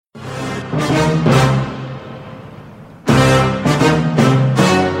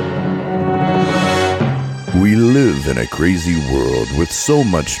in a crazy world with so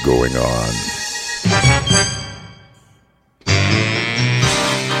much going on.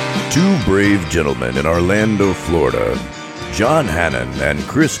 Two brave gentlemen in Orlando, Florida, John Hannon and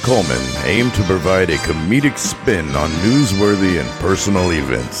Chris Coleman, aim to provide a comedic spin on newsworthy and personal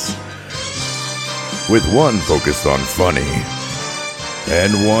events, with one focused on funny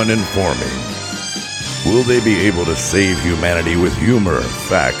and one informing. Will they be able to save humanity with humor,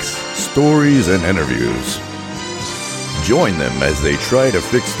 facts, stories, and interviews? Join them as they try to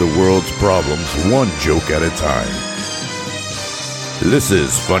fix the world's problems one joke at a time. This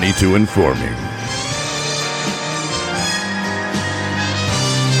is Funny to Informing.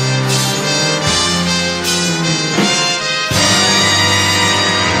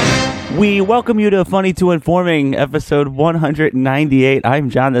 We welcome you to Funny to Informing, episode 198.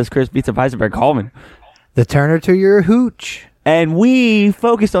 I'm John, this is Chris Pizza Weisenberg Coleman. The Turner to your hooch. And we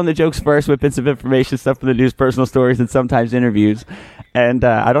focused on the jokes first with bits of information, stuff from the news, personal stories, and sometimes interviews. And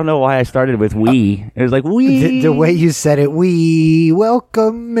I don't know why I started with we. It was like, we. The way you said it, we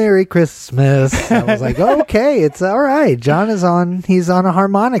welcome Merry Christmas. I was like, okay, it's all right. John is he's on a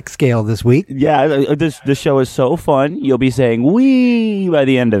harmonic scale this week. Yeah, the show is so fun. You'll be saying we by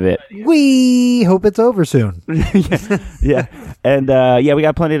the end of it. We hope it's over soon. Yeah. And we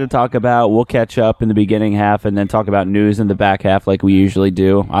got plenty to talk about. We'll catch up in the beginning half and then talk about news in the back half like we usually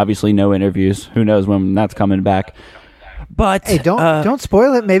do. Obviously, no interviews. Who knows when that's coming back. But hey, don't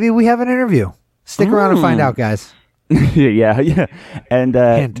spoil it. Maybe we have an interview. Stick around and find out, guys. yeah. And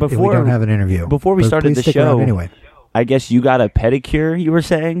before we don't have an interview, before we started the show, anyway, I guess you got a pedicure. You were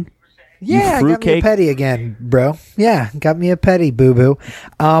saying, yeah, I got me a petty again, bro. Yeah, got me a petty, boo boo.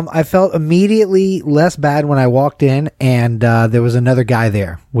 I felt immediately less bad when I walked in, and there was another guy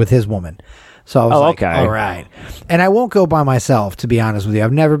there with his woman. So I was like, okay. All right. And I won't go by myself, to be honest with you.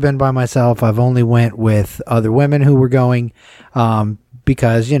 I've never been by myself. I've only went with other women who were going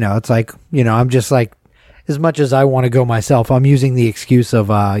because, it's like, I'm just like, as much as I want to go myself, I'm using the excuse of,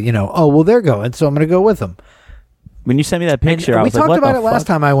 oh, well, they're going, so I'm going to go with them. When you sent me that picture, I was like, we talked about it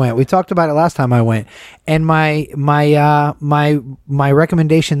last time I went. And my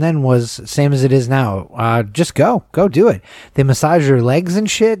recommendation then was same as it is now. Just go do it. They massage your legs and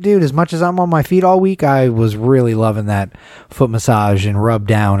shit, dude. As much as I'm on my feet all week, I was really loving that foot massage and rub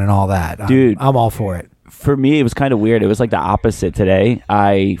down and all that. Dude, I'm all for it. For me, it was kind of weird. It was like the opposite today.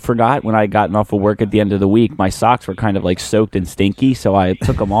 I forgot when I gotten off of work at the end of the week, my socks were kind of like soaked and stinky. So I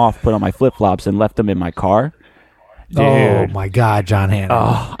took them off, put on my flip-flops and left them in my car. Dude. Oh my God, John Hannon.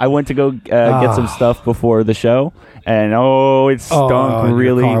 Oh, I went to go get some stuff before the show, and it stunk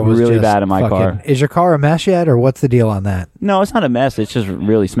really bad in my car. Is your car a mess yet, or what's the deal on that? No, it's not a mess. It's just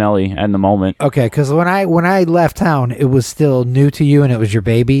really smelly at the moment. Okay, because when I left town, it was still new to you, and it was your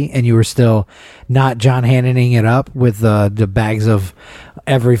baby, and you were still not John Hannoning it up with the bags of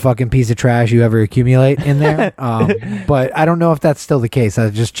every fucking piece of trash you ever accumulate in there. But I don't know if that's still the case. I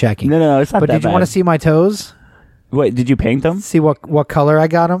was just checking. No, it's not but that bad. But did you want to see my toes? Wait, did you paint them? See what color I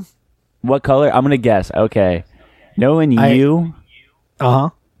got them? What color? I'm gonna guess. Okay, knowing you,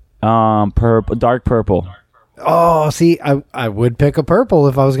 purple, dark purple. Oh, see, I would pick a purple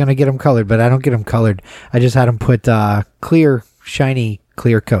if I was gonna get them colored, but I don't get them colored. I just had them put clear, shiny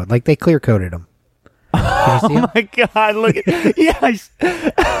clear coat, like they clear coated them. Oh my God! Look at yes.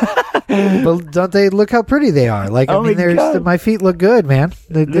 But don't they look how pretty they are? Like my feet look good, man.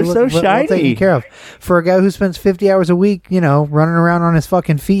 They They're look so shiny. well taken care of. For a guy who spends 50 hours a week, running around on his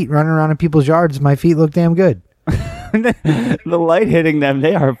fucking feet, running around in people's yards, my feet look damn good. The light hitting them,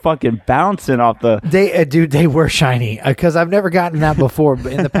 they are fucking bouncing off the. They were shiny because I've never gotten that before.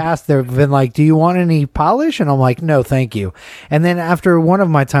 But in the past, they've been like, "Do you want any polish?" And I'm like, "No, thank you." And then after one of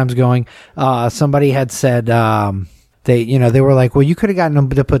my times going, somebody had said. They were like, well, you could have gotten them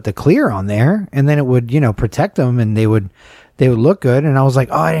to put the clear on there, and then it would, protect them, and they would look good. And I was like,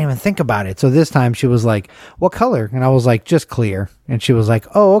 oh, I didn't even think about it. So this time she was like, what color? And I was like, just clear. And she was like,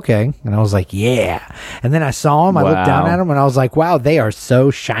 oh, okay. And I was like, yeah. And then I saw them. I looked down at them, and I was like, wow, they are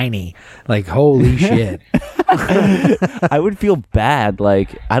so shiny. Like, holy shit. I would feel bad.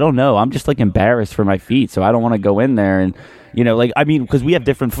 Like, I don't know. I'm just like embarrassed for my feet, so I don't want to go in there and. Because we have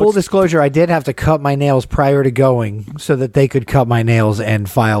different Full disclosure, I did have to cut my nails prior to going so that they could cut my nails and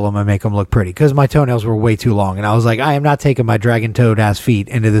file them and make them look pretty because my toenails were way too long. And I was like, I am not taking my dragon-toed ass feet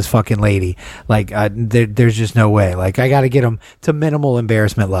into this fucking lady. Like, there's just no way. Like, I got to get them to minimal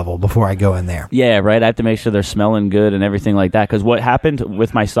embarrassment level before I go in there. Yeah, right. I have to make sure they're smelling good and everything like that. Because what happened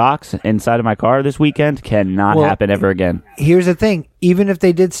with my socks inside of my car this weekend cannot happen ever again. Here's the thing. Even if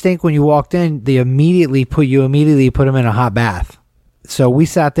they did stink when you walked in, they immediately put them in a hot bath. So we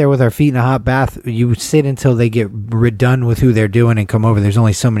sat there with our feet in a hot bath. You sit until they get done with who they're doing and come over. There's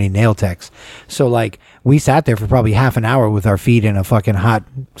only so many nail techs. So like we sat there for probably half an hour with our feet in a fucking hot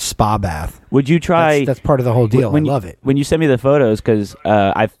spa bath. Would you try? That's part of the whole deal. I love it. When you sent me the photos, because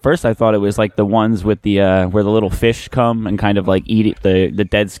I thought it was like the ones with the where the little fish come and kind of like eat the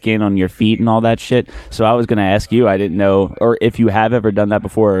dead skin on your feet and all that shit. So I was going to ask you. I didn't know, or if you have ever done that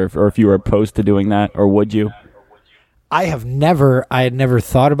before, or if you were opposed to doing that, or would you? I had never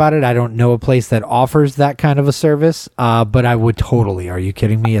thought about it. I don't know a place that offers that kind of a service, but I would totally. Are you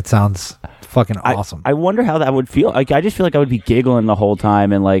kidding me? It sounds fucking awesome. I wonder how that would feel. Like, I just feel like I would be giggling the whole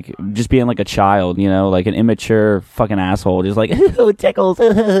time and like just being like a child, you know, like an immature fucking asshole, just like, it tickles.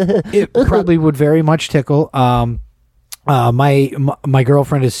 It probably would very much tickle. My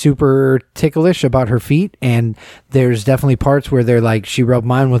girlfriend is super ticklish about her feet, and there's definitely parts where they're like, she rubbed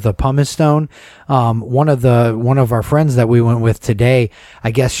mine with a pumice stone. One of our friends that we went with today,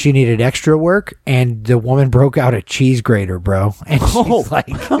 I guess she needed extra work, and the woman broke out a cheese grater, bro. And she's like,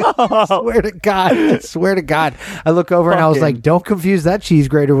 I swear to God. I look over and I was like, don't confuse that cheese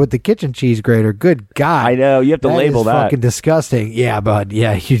grater with the kitchen cheese grater. Good God. I know, you have to label that. Fucking disgusting. Yeah, bud.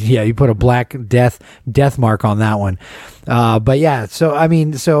 Yeah, you put a black death mark on that one. But yeah, so I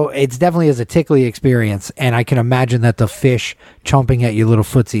mean, so it's definitely is a tickly experience, and I can imagine that the fish chomping at your little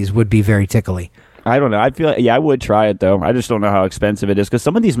footsies would be very tickly. I don't know. I feel I would try it though. I just don't know how expensive it is, because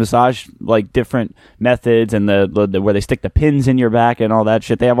some of these massage like different methods and the where they stick the pins in your back and all that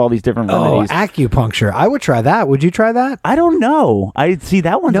shit. They have all these different remedies. Acupuncture. I would try that. Would you try that? I don't know. I see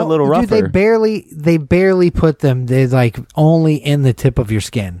that one's a little rougher. Dude, they barely put them. They're like only in the tip of your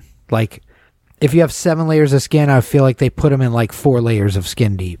skin. Like if you have 7 layers of skin, I feel like they put them in like 4 layers of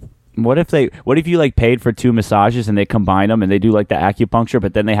skin deep. What if you like paid for 2 massages and they combine them and they do like the acupuncture,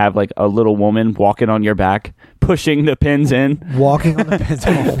 but then they have like a little woman walking on your back, pushing the pins in? Walking on the pins.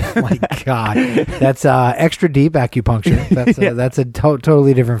 Oh my God. That's extra deep acupuncture. That's a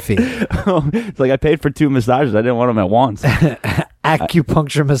totally different fee. It's like I paid for 2 massages. I didn't want them at once.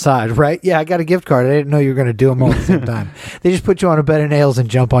 Acupuncture massage, right? Yeah, I got a gift card. I didn't know you were going to do them all at the same time. They just put you on a bed of nails and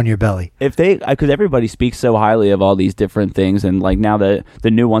jump on your belly. Because everybody speaks so highly of all these different things, and like now the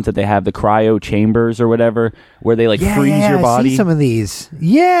new ones that they have, the cryo chambers or whatever, where they like freeze your body. I see some of these.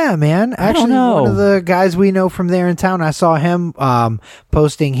 Yeah, man. Actually, I don't know. One of the guys we know from there in town, I saw him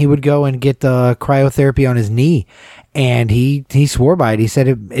posting. He would go and get the cryotherapy on his knee. And he swore by it. He said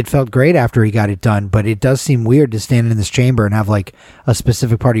it felt great after he got it done, but it does seem weird to stand in this chamber and have like a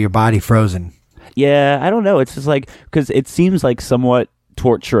specific part of your body frozen. Yeah, I don't know. It's just like, because it seems like somewhat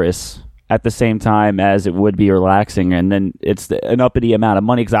torturous at the same time as it would be relaxing, and then it's an uppity amount of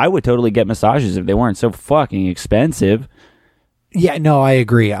money, because I would totally get massages if they weren't so fucking expensive. Yeah, no, I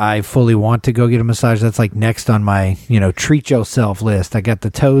agree. I fully want to go get a massage. That's like next on my, treat yourself list. I got the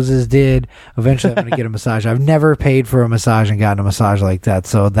Toses did. Eventually I'm going to get a massage. I've never paid for a massage and gotten a massage like that.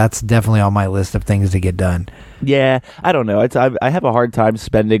 So that's definitely on my list of things to get done. Yeah, I don't know. I have a hard time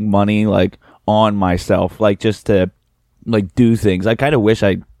spending money like on myself, like just to like do things. I kind of wish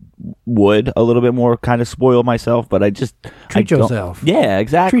I would a little bit more, kind of spoil myself, but I treat yourself. Yeah,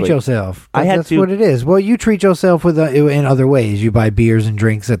 exactly. Treat yourself. That's what it is. Well, you treat yourself in other ways. You buy beers and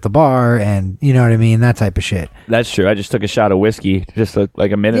drinks at the bar, and you know what I mean, that type of shit. That's true. I just took a shot of whiskey just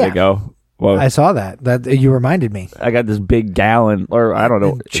like a minute ago. Well, I saw that you reminded me. I got this big gallon, or I don't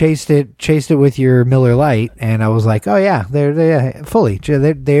know, and chased it with your Miller Lite, and I was like, oh yeah, they're fully.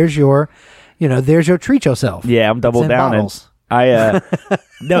 There's your, there's your treat yourself. Yeah, I'm double down.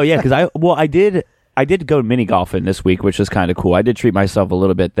 No, yeah, because I did go mini golfing this week, which was kind of cool. I did treat myself a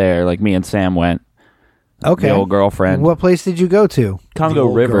little bit there. Like me and Sam went. Okay. The old girlfriend. What place did you go to? Congo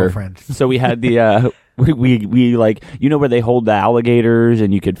River. Girlfriend. So we had the we like, where they hold the alligators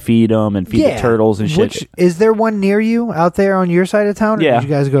and you could feed them and feed the turtles and shit. Is there one near you out there on your side of town? Or did you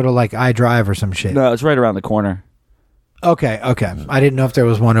guys go to like iDrive or some shit? No, it's right around the corner. Okay. I didn't know if there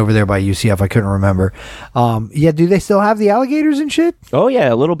was one over there by UCF. I couldn't remember. Yeah, do they still have the alligators and shit? Oh,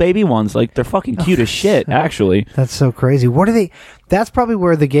 yeah, little baby ones. Like, they're fucking cute as shit, actually. That's so crazy. What are they... That's probably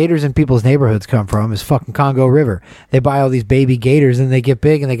where the gators in people's neighborhoods come from, is fucking Congo River. They buy all these baby gators and they get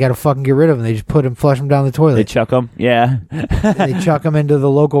big and they got to fucking get rid of them. They just flush them down the toilet. They chuck them, yeah. They chuck them into the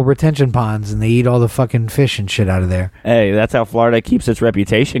local retention ponds and they eat all the fucking fish and shit out of there. Hey, that's how Florida keeps its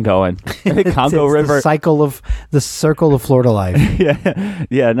reputation going. Congo River. The circle of Florida life.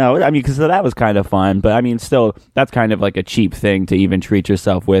 Yeah, no, I mean, because that was kind of fun. But I mean, still, that's kind of like a cheap thing to even treat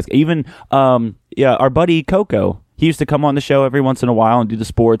yourself with. Even, our buddy Coco. He used to come on the show every once in a while and do the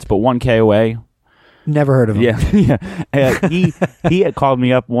sports, but 1K away. Never heard of him. Yeah, yeah. He had called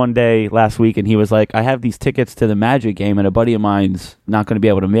me up one day last week, and he was like, "I have these tickets to the Magic game, and a buddy of mine's not going to be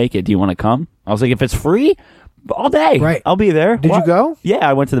able to make it. Do you want to come?" I was like, "If it's free, all day, Right. I'll be there." Did you go? Yeah,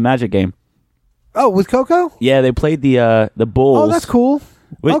 I went to the Magic game. Oh, with Coco? Yeah, they played the Bulls. Oh, that's cool.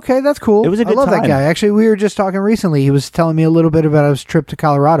 Okay, that's cool. It was a good I love that time. guy. Actually, we were just talking recently. He was telling me a little bit about his trip to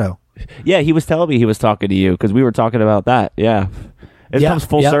Colorado. Yeah, he was telling me he was talking to you because we were talking about that. Yeah. It comes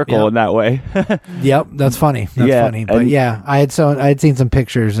full circle in that way. Yep, that's funny. That's funny. But yeah, I had seen some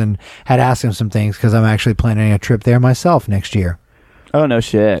pictures and had asked him some things because I'm actually planning a trip there myself next year. Oh, no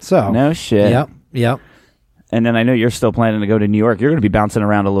shit. So no shit. Yep. And then I know you're still planning to go to New York. You're going to be bouncing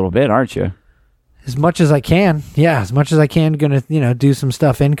around a little bit, aren't you? As much as I can. Yeah, as much as I can. Going to, do some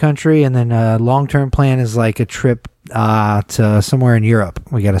stuff in country. And then long-term plan is like a trip to somewhere in Europe.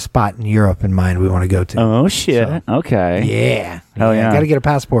 We got a spot in Europe in mind we want to go to. Oh, shit. So, okay. yeah. Hell yeah. Got to get a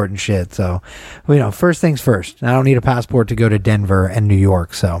passport and shit. So, first things first. I don't need a passport to go to Denver and New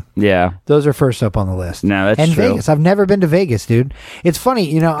York. So, Yeah. those are first up on the list. No, that's and true. Vegas. I've never been to Vegas, dude. It's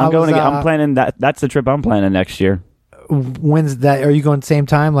funny, I'm planning that. That's the trip I'm planning next year. When's that? Are you going same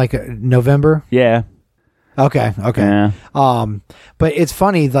time, like November? Yeah. Okay. Yeah. But it's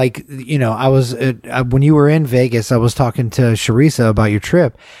funny, like, I was when you were in Vegas, I was talking to Sharisa about your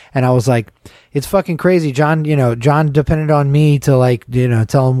trip, and I was like, it's fucking crazy. John depended on me to, like,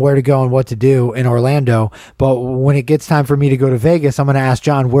 tell him where to go and what to do in Orlando. But when it gets time for me to go to Vegas, I'm going to ask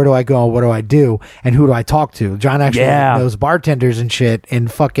John, where do I go? What do I do? And who do I talk to? John actually knows bartenders and shit in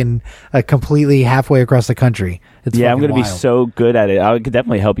fucking completely halfway across the country. It's I'm going to be wild. so good at it. I could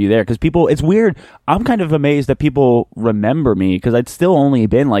definitely help you there because it's weird. I'm kind of amazed that people remember me because I'd still only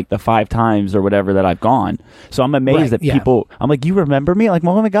been like the 5 times or whatever that I've gone. So I'm amazed that people, I'm like, you remember me? Like,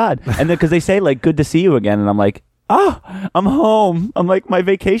 oh my God. And then because they say like, good to see you again. And I'm like, I'm home. I'm like my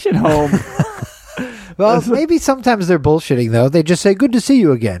vacation home. Well, maybe sometimes they're bullshitting though. They just say, good to see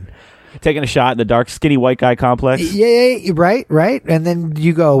you again. Taking a shot in the dark, skinny white guy complex. Yeah, right. And then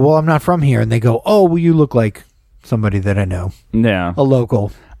you go, well, I'm not from here. And they go, oh, well, you look like somebody that I know. Yeah. A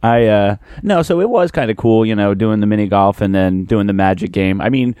local. No, so it was kind of cool, doing the mini golf and then doing the Magic game. I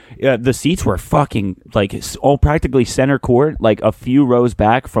mean, the seats were fucking like all practically center court, like a few rows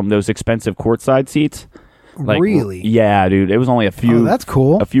back from those expensive courtside seats. Like, really? Yeah, dude. It was only a few. Oh, that's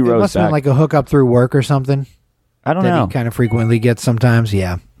cool. A few rows must have back. been like a hookup through work or something. I don't that know. He kind of frequently gets sometimes.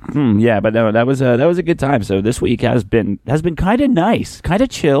 Yeah. Yeah, but no, that was a good time. So this week has been kind of nice, kind of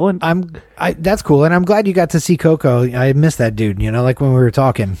chill, and that's cool, and I'm glad you got to see Coco. I missed that dude. Like when we were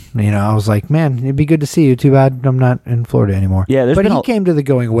talking. I was like, man, it'd be good to see you. Too bad I'm not in Florida anymore. Yeah, but he came to the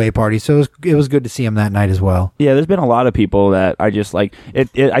going away party, so it was good to see him that night as well. Yeah, there's been a lot of people that I just like.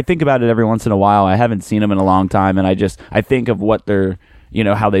 I think about it every once in a while. I haven't seen them in a long time, and I think of what they're.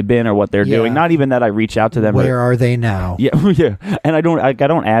 How they've been or what they're doing. Not even that I reach out to them. Where are they now? Yeah, yeah. And I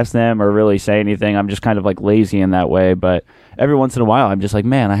don't ask them or really say anything. I'm just kind of like lazy in that way. But every once in a while, I'm just like,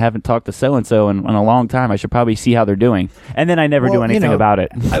 man, I haven't talked to so and so in a long time. I should probably see how they're doing. And then I never do anything about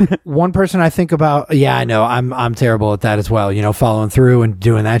it. One person I think about. Yeah, I know. I'm terrible at that as well. following through and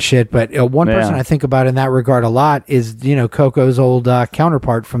doing that shit. But one person I think about in that regard a lot is Coco's old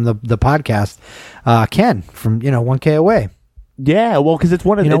counterpart from the podcast, Ken from 1K Away. Yeah, well, because it's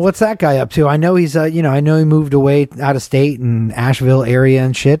one of what's that guy up to? I know he's I know he moved away out of state in Asheville area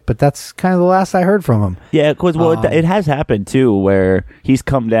and shit, but that's kind of the last I heard from him. Yeah, because it has happened too, where he's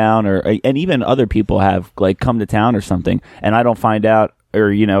come down, and even other people have like come to town or something, and I don't find out.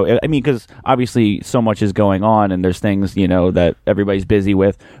 Or, I mean, because obviously so much is going on, and there's things that everybody's busy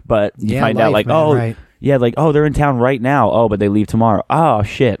with, but you find out like, right. Yeah, like, they're in town right now. Oh, but they leave tomorrow. Oh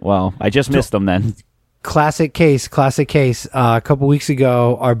shit. Well, I just missed them then. Classic case. A couple weeks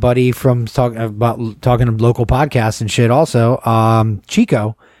ago, our buddy from talking to local podcasts and shit. Also,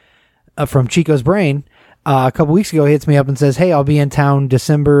 Chico from Chico's Brain. A couple weeks ago, he hits me up and says, "Hey, I'll be in town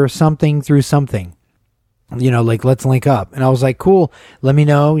December something through something. Like let's link up." And I was like, "Cool. Let me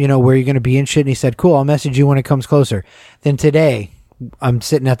know. Where you're gonna be and shit." And he said, "Cool. I'll message you when it comes closer." Then today, I'm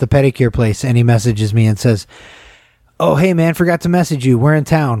sitting at the pedicure place, and he messages me and says, "Oh, hey man, forgot to message you. We're in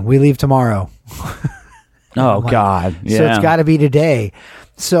town. We leave tomorrow." Oh God! Yeah. So it's got to be today.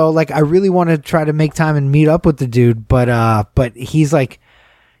 So like, I really want to try to make time and meet up with the dude, but he's like,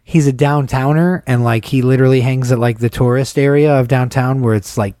 he's a downtowner, and like he literally hangs at like the tourist area of downtown where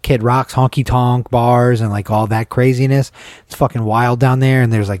it's like Kid Rock's honky tonk bars and like all that craziness. It's fucking wild down there,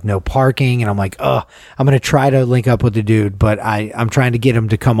 and there's like no parking. And I'm like, I'm gonna try to link up with the dude, but I'm trying to get him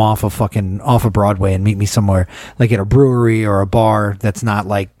to come off of Broadway and meet me somewhere like at a brewery or a bar that's not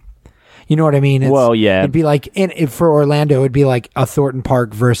like. You know what I mean? Well, yeah. It'd be like for Orlando, it'd be like a Thornton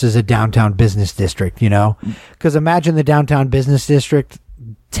Park versus a downtown business district. You know, because imagine the downtown business district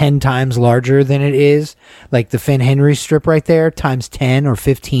 10 times larger than it is, like the Finn Henry strip right there, times 10 or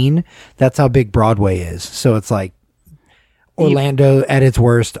 15. That's how big Broadway is. So it's like Orlando at its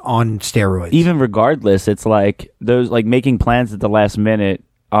worst on steroids. Even regardless, it's like those like making plans at the last minute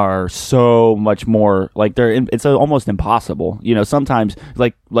are so much more like it's almost impossible. You know, sometimes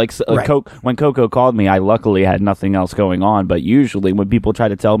like Right. when Coco called me, I luckily had nothing else going on. But usually when people try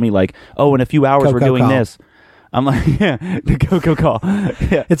to tell me like, oh, in a few hours we're Coco doing call. this, I'm like, yeah, the Coco call.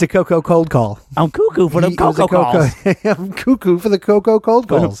 Yeah. It's a Coco cold call. I'm cuckoo for the It was a Coco calls. I'm cuckoo for the Coco cold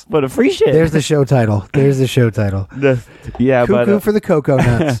calls. For the free shit. There's the show title. Yeah, Cuckoo but for the Coco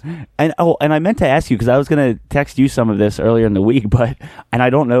nuts. and I meant to ask you because I was gonna text you some of this earlier in the week, and I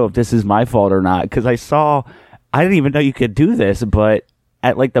don't know if this is my fault or not because I didn't even know you could do this, but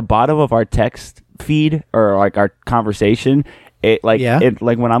at like the bottom of our text feed or like our conversation, it like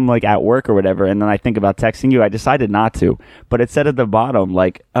when I'm like at work or whatever, and then I think about texting you, I decided not to, but it said at the bottom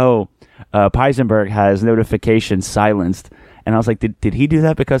like, Peisenberg has notifications silenced. And I was like, did he do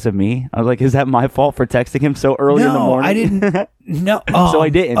that because of me? I was like, is that my fault for texting him so early in the morning? I didn't. No. So I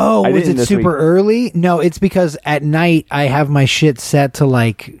didn't. Oh, I was didn't it this super week. early? No, it's because at night I have my shit set to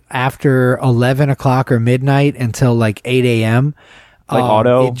like after 11 o'clock or midnight until like 8 a.m. Like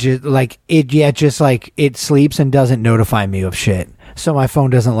auto? It sleeps and doesn't notify me of shit. So my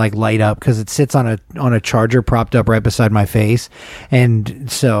phone doesn't like light up because it sits on a charger propped up right beside my face,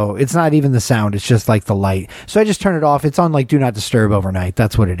 and so it's not even the sound; it's just like the light. So I just turn it off. It's on like do not disturb overnight.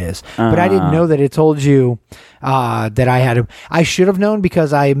 That's what it is. But I didn't know that it told you that I had. I should have known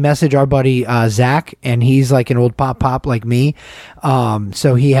because I message our buddy Zach, and he's like an old pop like me.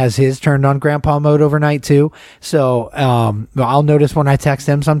 So he has his turned on grandpa mode overnight too. So I'll notice when I text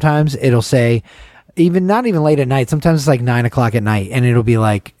him sometimes it'll say. Not even late at night. Sometimes it's like 9 o'clock at night, and it'll be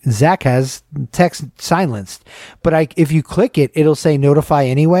like Zach has text silenced. But if you click it, it'll say notify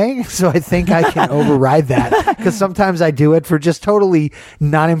anyway. So I think I can override that because sometimes I do it for just totally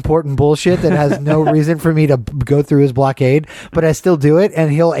non-important bullshit that has no reason for me to go through his blockade. But I still do it,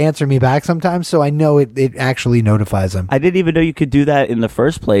 and he'll answer me back sometimes. So I know it actually notifies him. I didn't even know you could do that in the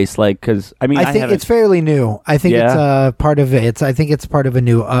first place. Like, because I think it's fairly new. I think it's part of it. I think it's part of a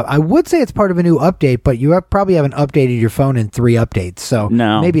new. I would say it's part of a new update, but you probably haven't updated your phone in 3 updates. So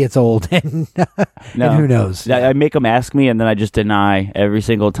maybe it's old, and who knows? I make them ask me, and then I just deny every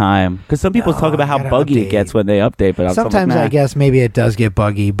single time. Because some people talk about how buggy it gets when they update, but sometimes I guess maybe it does get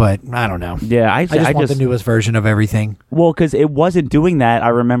buggy, but I don't know. Yeah, I just want the newest version of everything. Well, because it wasn't doing that. I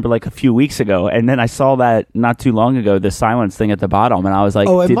remember like a few weeks ago, and then I saw that not too long ago, the silence thing at the bottom, and I was like,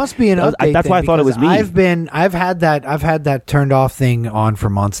 "Oh, it must be an update." That's why I thought it was me. I've had that turned off thing on for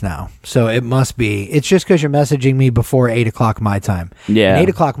months now, so it must be. It's just because you're messaging me before 8 o'clock my time. Yeah, and 8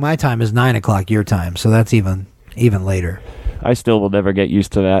 o'clock my time is 9 o'clock your time, so that's even later. I still will never get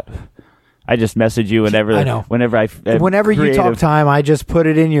used to that. I just message you whenever I know. Whenever you talk time, I just put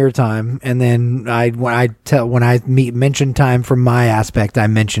it in your time, and then when I mention time from my aspect, I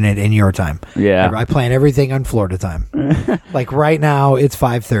mention it in your time. Yeah, I plan everything on Florida time. Like right now, it's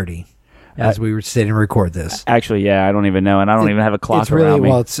 5:30 as we were sitting and record this. Actually, yeah, I don't even know, and I don't even have a clock it's really, around me.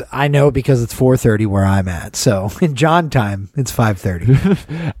 Well, I know because it's 4:30 where I'm at. So in John time, it's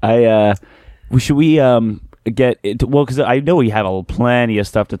 5:30. Should we get it? Well, because I know we have plenty of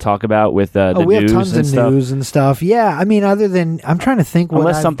stuff to talk about with the we news have tons and of stuff. news and stuff. Yeah, I mean, other than I'm trying to think,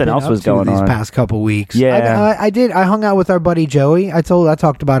 Unless what something I've been else was up to going these on. past couple weeks. Yeah, I did. I hung out with our buddy Joey. I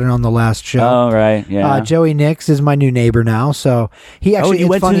talked about it on the last show. Oh right, yeah. Joey Nix is my new neighbor now, so he actually. you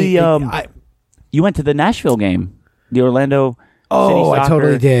went funny, to the you went to the Nashville game, the Orlando. City I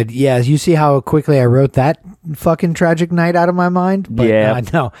totally did. Yeah, you see how quickly I wrote that fucking tragic night out of my mind? But, yeah.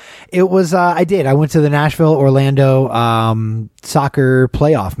 No, it was, I did. I went to the Nashville-Orlando soccer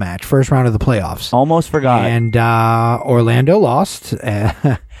playoff match, first round of the playoffs. Almost forgot. And Orlando lost.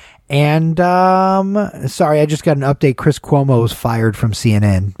 And sorry, I just got an update. Chris Cuomo was fired from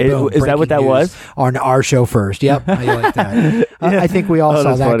CNN. Is that what that was? On our show first. Yep. How you like that? I think we all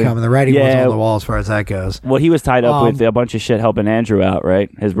saw that funny. coming. The writing was on the wall as far as that goes. Well, he was tied up with a bunch of shit helping Andrew out,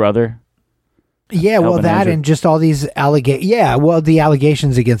 right? His brother. Yeah, well, that Andrew. And just all these the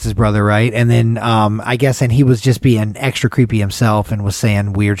allegations against his brother, right? And then I guess, and he was just being extra creepy himself and was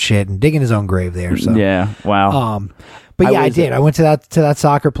saying weird shit and digging his own grave there. So yeah, wow. But I did. I went to that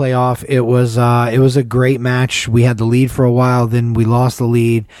soccer playoff. It was a great match. We had the lead for a while, then we lost the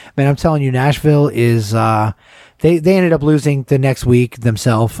lead. Man, I'm telling you, Nashville is they ended up losing the next week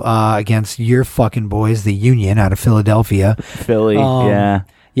themselves against your fucking boys, the Union out of Philadelphia. Philly, yeah.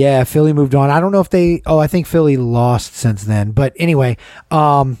 Yeah, Philly moved on. I don't know if they. Oh, I think Philly lost since then. But anyway,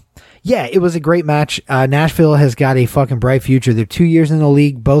 yeah, it was a great match. Nashville has got a fucking bright future. They're 2 years in the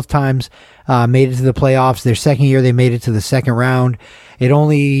league. Both times made it to the playoffs. Their second year, they made it to the second round. It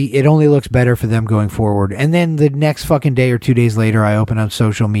only looks better for them going forward. And then the next fucking day or 2 days later, I open up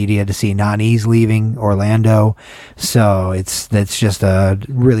social media to see Nani's leaving Orlando. So that's just a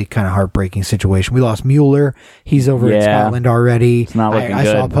really kind of heartbreaking situation. We lost Mueller. He's over in Scotland already. It's not looking I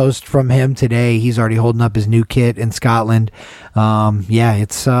good. saw a post from him today. He's already holding up his new kit in Scotland. Yeah,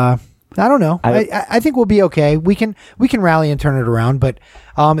 it's I don't know. I think we'll be okay. We can rally and turn it around, but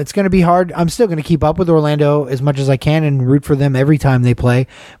it's going to be hard. I'm still going to keep up with Orlando as much as I can and root for them every time they play.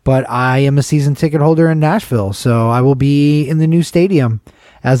 But I am a season ticket holder in Nashville, so I will be in the new stadium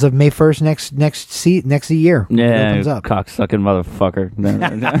as of May 1st next year. Yeah, it opens up. cocksucking motherfucker.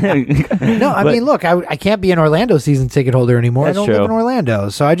 No, I mean, look, I can't be an Orlando season ticket holder anymore. That's I don't true. live in Orlando,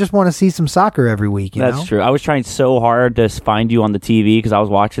 so I just want to see some soccer every week. You That's know? true. I was trying so hard to find you on the TV because I was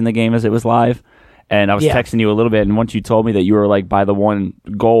watching the game as it was live, and I was texting you a little bit. And once you told me that you were like by the one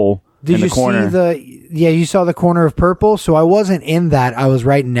goal in the corner, you saw the corner of purple. So I wasn't in that. I was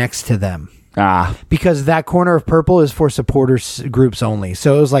right next to them. Because that corner of purple is for supporters groups only.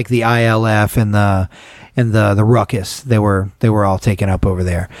 So it was like the ILF and the ruckus. They were all taken up over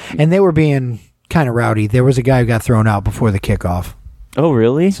there, and they were being kind of rowdy. There was a guy who got thrown out before the kickoff. Oh,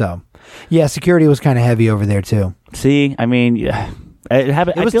 really? So, yeah, security was kind of heavy over there too. See, I mean, yeah.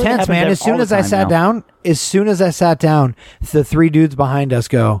 It was tense, man. As soon as I sat down, the three dudes behind us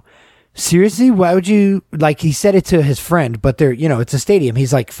go, seriously, why would you, like, he said it to his friend, but they're, it's a stadium.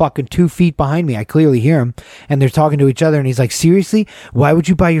 He's like fucking 2 feet behind me. I clearly hear him, and they're talking to each other, and he's like, seriously, why would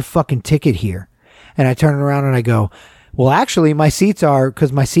you buy your fucking ticket here? And I turn around and I go, well, actually, my seats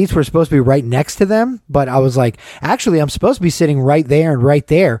because my seats were supposed to be right next to them, but I was like, actually, I'm supposed to be sitting right there and right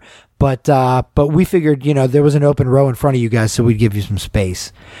there. But we figured, there was an open row in front of you guys, so we'd give you some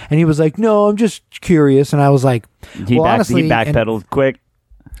space. And he was like, no, I'm just curious. And I was like, honestly, he backpedaled quick.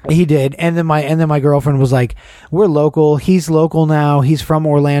 He did, and then my girlfriend was like, "We're local. He's local now. He's from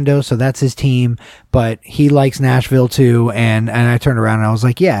Orlando, so that's his team. But he likes Nashville too." And I turned around and I was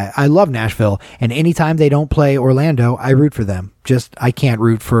like, "Yeah, I love Nashville. And anytime they don't play Orlando, I root for them. Just I can't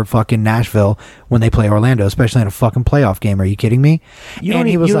root for fucking Nashville when they play Orlando, especially in a fucking playoff game. Are you kidding me?" And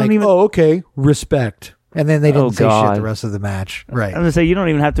he was like, "Oh, okay, respect." And then they didn't say shit the rest of the match. Right. I was going to say, you don't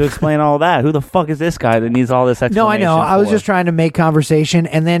even have to explain all that. Who the fuck is this guy that needs all this explanation? No, I know. I was just trying to make conversation.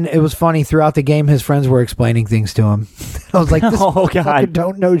 And then it was funny. Throughout the game, his friends were explaining things to him. I was like, this motherfucker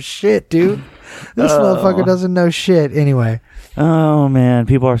don't know shit, dude. This motherfucker doesn't know shit. Anyway. Oh, man.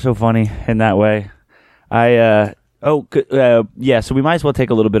 People are so funny in that way. So we might as well take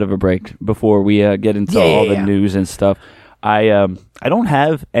a little bit of a break before we get into all the news and stuff. I don't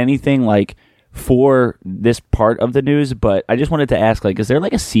have anything like for this part of the news, but I just wanted to ask, like, is there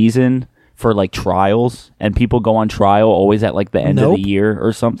like a season for like trials and people go on trial always at like the end of the year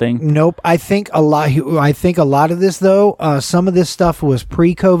or something? Nope. I think a lot of this though, some of this stuff was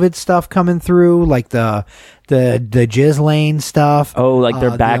pre-COVID stuff coming through, like the Jizz Lane stuff. Oh, like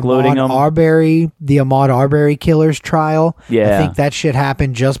they're backloading them? The Ahmaud Arbery killers trial. Yeah. I think that shit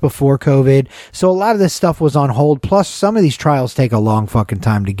happened just before COVID. So a lot of this stuff was on hold. Plus, some of these trials take a long fucking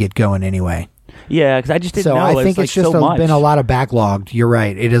time to get going anyway. Yeah, because I just didn't know. I think it's just been a lot of backlogged. You're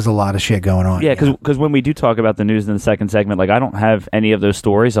right. It is a lot of shit going on. Yeah, because when we do talk about the news in the second segment, like I don't have any of those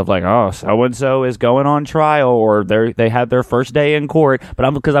stories of like, oh, so-and-so is going on trial or they had their first day in court. But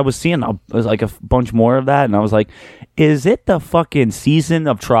because I was seeing a bunch more of that, and I was like, is it the fucking season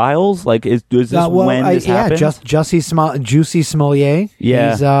of trials? Like, is this when this happens? Yeah, Juicy Smollett.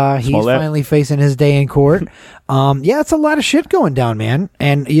 Yeah. He's finally facing his day in court. It's a lot of shit going down, man.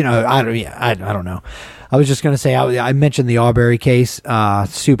 And, I don't know. I was just going to say, I mentioned the Arbery case.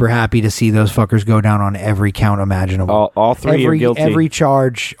 Super happy to see those fuckers go down on every count imaginable. All three are guilty. Every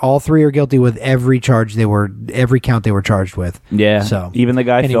charge, all three are guilty with every count they were charged with. Yeah. So even the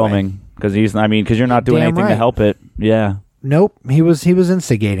guy filming, because because you're not doing anything to help it. Yeah. Nope, he was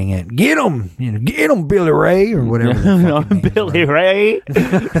instigating it. Get him, Billy Ray, or whatever. The fucking Billy Ray.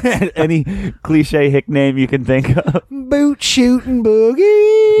 Any cliche hick name you can think of. Boot shooting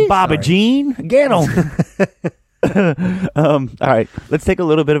boogie. Baba Jean. Get him. All right, let's take a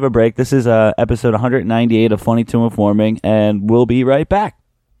little bit of a break. This is episode 198 of Funny to Informing, and we'll be right back.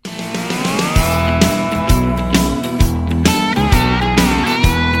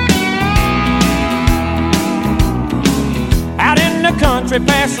 Country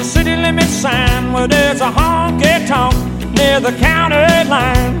past the city limit sign where there's a honky-tonk near the county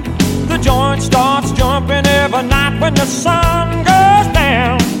line. The joint starts jumping every night when the sun goes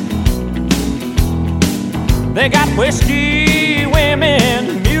down. They got whiskey,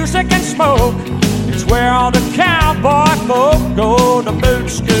 women, music, and smoke. It's where all the cowboy folk go to boot,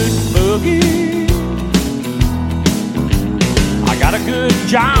 scoot, boogie. I got a good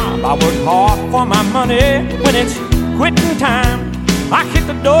job, I work hard for my money. When it's quitting time, I hit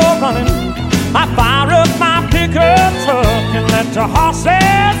the door running. I fire up my pickup truck and let the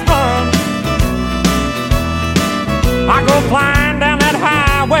horses run. I go flying down that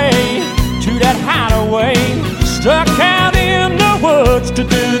highway to that hideaway, stuck out in the woods to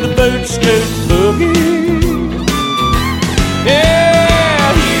do the boot scoot boogie. Yeah,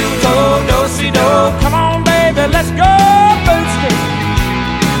 heel-toe, do-si-do, come on baby, let's go boot scoot.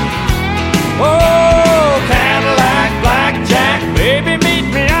 Oh, Cadillac, blackjack, baby meet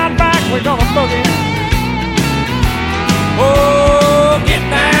me out back, we're gonna boogie. Oh, get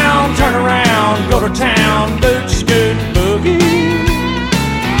down, turn around, go to town, boot scoot boogie.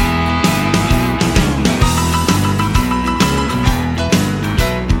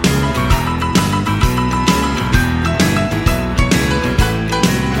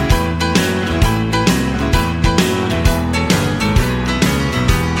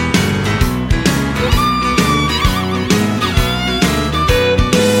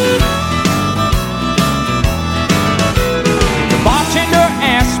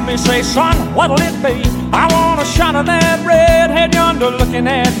 Say, son, what'll it be? I want a shot of that redhead yonder looking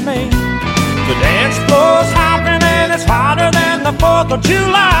at me. The dance floor's hopping and it's hotter than the 4th of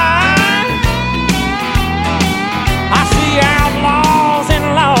July. I see outlaws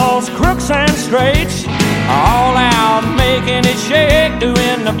and laws, crooks and straights, all out making it shake,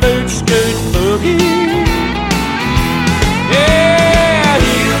 doing the boot scoot boogie. Yeah,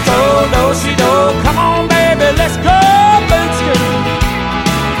 heel-toe, do-si-do, come on baby, let's go boot scoot.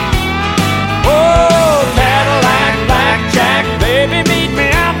 Oh, Cadillac, blackjack, baby, meet me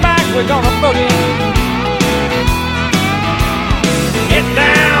out back, we're gonna boogie. Get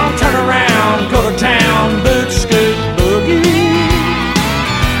down, turn around, go to town, boot scoot boogie.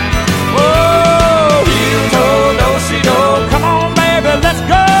 Oh, heel-toe, do-si-do, come on baby, let's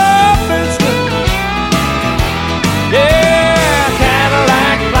go boot scoot. Yeah,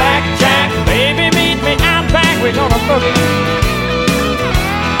 Cadillac, blackjack, baby, meet me out back, we're gonna boogie.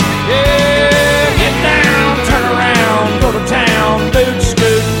 Yeah, get down, turn around, go to town, boot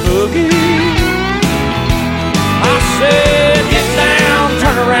scoot boogie. I said, get down,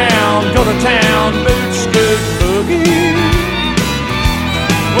 turn around, go to town, boot scoot boogie.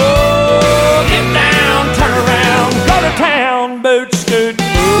 Oh, get down, turn around, go to town, boot scoot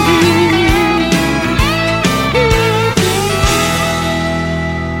boogie.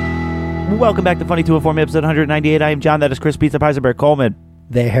 Welcome back to Funny 204, episode 198. I am John. That is Chris Pizza Peisenberg Coleman.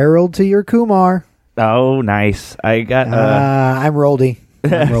 The herald to your Kumar. Oh, nice. I got I'm Roldy.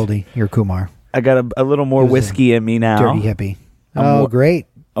 I'm Roldy. You're Kumar. I got a little more whiskey in me now. Dirty hippie. Great.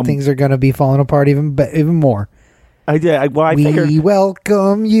 Things are going to be falling apart even more. I did. I figured. We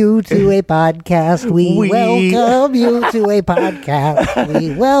welcome you to a podcast. We welcome you to a podcast.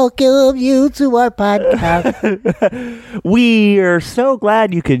 We welcome you to our podcast. We are so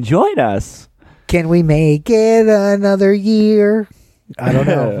glad you can join us. Can we make it another year? I don't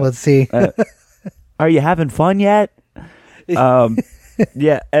know. Let's see. Are you having fun yet?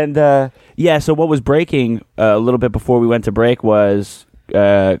 Yeah, and so what was breaking a little bit before we went to break was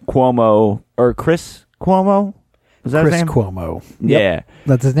Cuomo, or Chris Cuomo? Was that Chris his name? Cuomo. Yeah. Yep,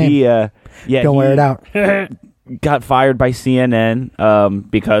 that's his name. Don't wear it out. Got fired by CNN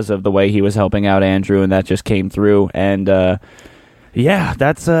because of the way he was helping out Andrew, and that just came through. And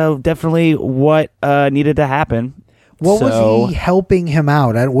that's definitely what needed to happen. What was he helping him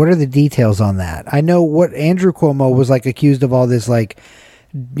out? What are the details on that? I know what Andrew Cuomo was like accused of all this, like,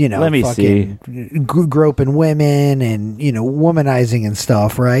 let me see, groping women and womanizing and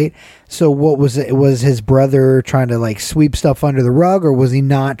stuff, right? So what was it? Was his brother trying to like sweep stuff under the rug, or was he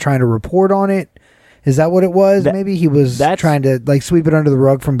not trying to report on it? Is that what it was? Maybe he was trying to like sweep it under the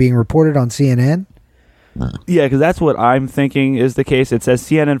rug from being reported on CNN. Yeah, because that's what I'm thinking is the case. It says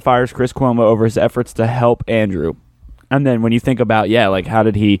CNN fires Chris Cuomo over his efforts to help Andrew. And then when you think about, how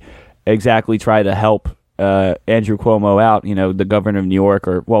did he exactly try to help Andrew Cuomo out, the governor of New York,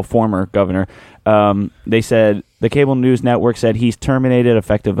 former governor, they said the cable news network said he's terminated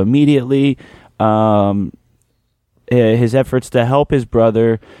effective immediately. His efforts to help his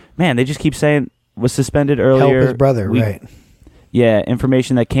brother, they just keep saying was suspended earlier. Help his brother, right. Yeah,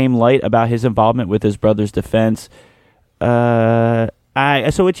 information that came light about his involvement with his brother's defense. So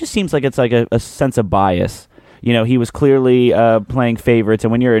it just seems like it's like a sense of bias. He was clearly playing favorites,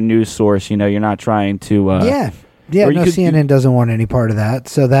 and when you're a news source, you're not trying to... CNN doesn't want any part of that,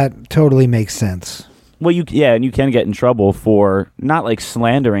 so that totally makes sense. Well, and you can get in trouble for not like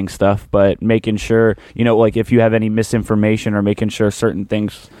slandering stuff, but making sure, like if you have any misinformation or making sure certain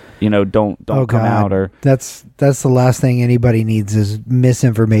things, don't come out. Or that's the last thing anybody needs is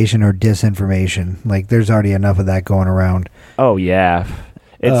misinformation or disinformation. Like there's already enough of that going around. Oh yeah,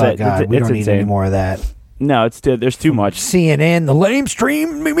 we don't need insane. any more of that. No, there's too much. CNN, the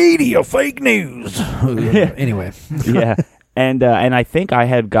lamestream media, fake news. Anyway, yeah. And I think I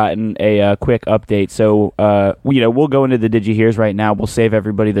had gotten a quick update. So, we'll go into the Did You Hears right now. We'll save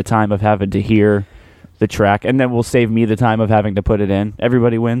everybody the time of having to hear the track, and then we'll save me the time of having to put it in.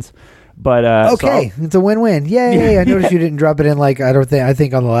 Everybody wins. But okay, it's a win-win. Yay! I noticed you didn't drop it in like I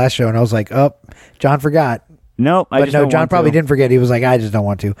think on the last show, and I was like, John forgot. Nope. John probably didn't forget. He was like, I just don't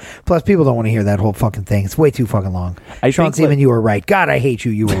want to. Plus, people don't want to hear that whole fucking thing. It's way too fucking long. Sean Seaman, you were right. God, I hate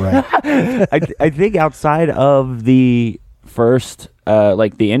you. You were right. I think outside of the first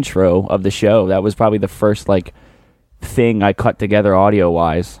the intro of the show, that was probably the first thing I cut together audio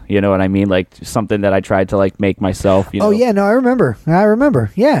wise, you know what I mean, like something that I tried to make myself, Oh yeah, no, I remember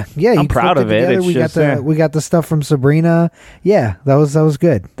yeah I'm proud of it. It's we got the stuff from Sabrina. Yeah, that was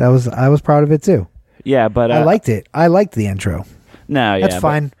good. I was proud of it too. Yeah, but I liked it. I liked the intro. No, yeah, that's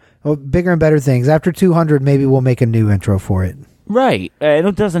fine. Bigger and better things. After 200, maybe we'll make a new intro for it. Right.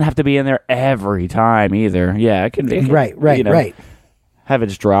 It doesn't have to be in there every time either. Yeah, it can be. Right. Have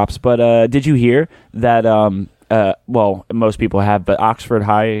its drops. But did you hear that? Well, most people have, but Oxford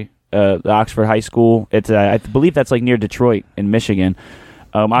High, the Oxford High School. It's I believe that's near Detroit in Michigan.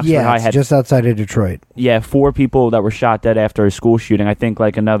 Oxford High had just outside of Detroit. Yeah, 4 people that were shot dead after a school shooting. I think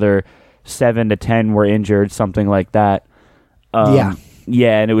another 7 to 10 were injured, something like that.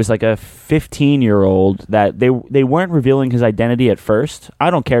 Yeah, and it was a 15-year-old that they weren't revealing his identity at first. I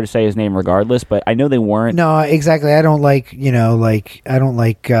don't care to say his name regardless, but I know they weren't. No, exactly. I don't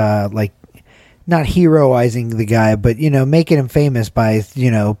not heroizing the guy, but making him famous by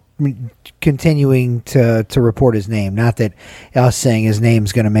continuing to report his name. Not that us saying his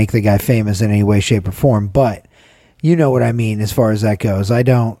name's going to make the guy famous in any way, shape, or form, but you know what I mean as far as that goes. I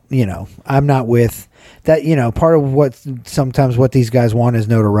don't, I'm not with that. Part of what these guys want is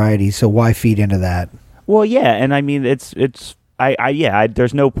notoriety. So why feed into that? Well, yeah, and I mean there's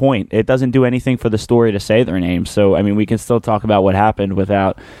no point. It doesn't do anything for the story to say their name. So I mean, we can still talk about what happened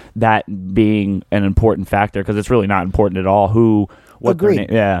without that being an important factor, because it's really not important at all. What their name?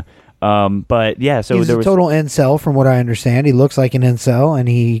 Yeah. But yeah, so he's a total incel, from what I understand. He looks like an incel, and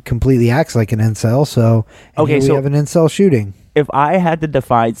he completely acts like an incel. So we have an incel shooting. If I had to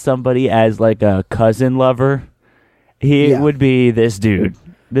define somebody as a cousin lover, he would be this dude.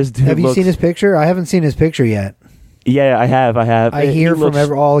 This dude. Have you seen his picture? I haven't seen his picture yet. Yeah, I have. I hear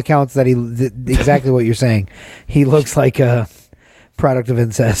from all accounts that exactly what you're saying. He looks like a product of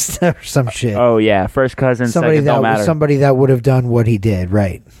incest or some shit. Oh yeah, first cousin. Second, don't matter. Somebody that would have done what he did,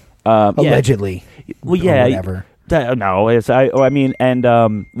 right? Allegedly. Well, yeah. Whatever. No,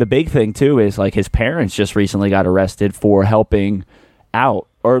 the big thing too is his parents just recently got arrested for helping out,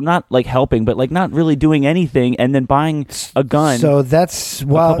 or not helping, but not really doing anything, and then buying a gun. So that's a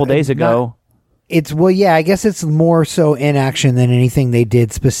couple days ago. I guess it's more so inaction than anything they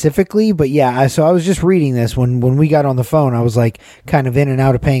did specifically. But yeah, so I was just reading this when we got on the phone. I was kind of in and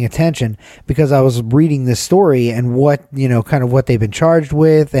out of paying attention, because I was reading this story and what kind of what they've been charged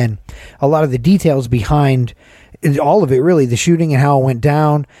with, and a lot of the details behind all of it, really, the shooting and how it went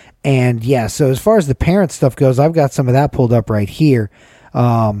down. And yeah, so as far as the parent stuff goes, I've got some of that pulled up right here.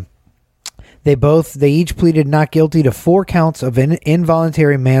 They each pleaded not guilty to 4 counts of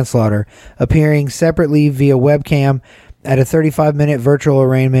involuntary manslaughter, appearing separately via webcam at a 35-minute virtual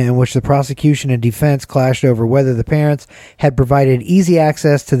arraignment in which the prosecution and defense clashed over whether the parents had provided easy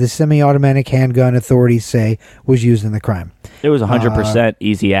access to the semi-automatic handgun authorities say was used in the crime. It was 100%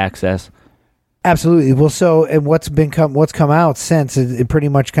 easy access. Absolutely. Well, so, and what's come out since, pretty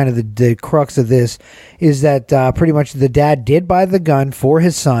much kind of the crux of this is that pretty much the dad did buy the gun for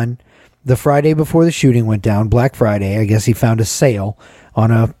his son the Friday before the shooting went down, Black Friday. I guess he found a sale on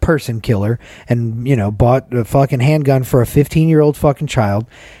a person killer and, bought a fucking handgun for a 15-year-old fucking child.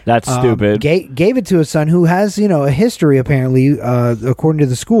 That's stupid. Gave it to his son, who has, a history, apparently, according to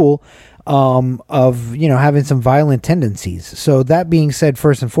the school, of having some violent tendencies. So that being said,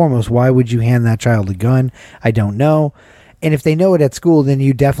 first and foremost, why would you hand that child a gun? I don't know. And if they know it at school, then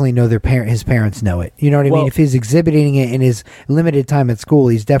you definitely know his parents know it. You know what I mean? If he's exhibiting it in his limited time at school,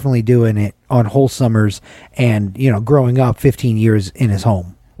 he's definitely doing it on whole summers and growing up 15 years in his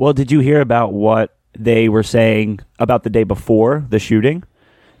home. Well, did you hear about what they were saying about the day before the shooting?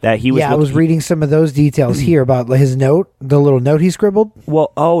 that he was. Yeah, I was reading some of those details here about his note, the little note he scribbled.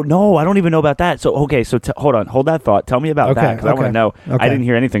 Well, oh no, I don't even know about that. So okay, so hold that thought. Tell me about that because I want to know. Okay. I didn't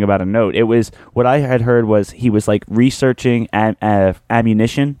hear anything about a note. It was what I had heard was he was like researching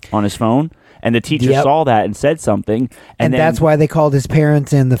ammunition on his phone, and the teacher saw that and said something, and then, that's why they called his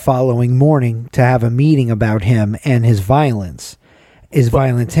parents in the following morning to have a meeting about him and his violence. His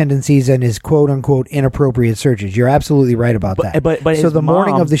violent tendencies and his quote-unquote inappropriate searches. You're absolutely right about that. But so the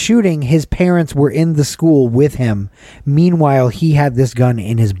morning of the shooting, his parents were in the school with him. Meanwhile, he had this gun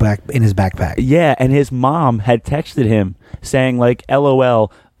in his backpack. Yeah, and his mom had texted him saying like, "LOL,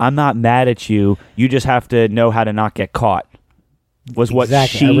 I'm not mad at you. You just have to know how to not get caught." Was what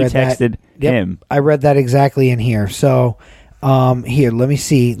she texted him. I read that exactly in here. So. Here, let me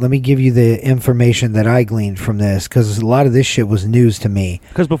see. Let me give you the information that I gleaned from this because a lot of this shit was news to me.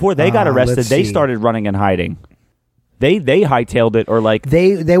 Because before they got arrested, they started running and hiding. They hightailed it, or like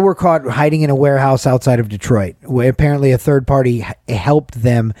they were caught hiding in a warehouse outside of Detroit. Where apparently, a third party helped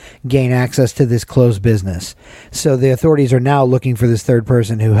them gain access to this closed business. So the authorities are now looking for this third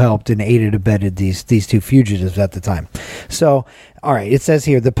person who helped and aided abetted these two fugitives at the time. So, all right, it says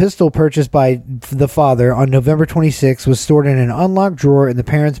here the pistol purchased by the father on November 26 was stored in an unlocked drawer in the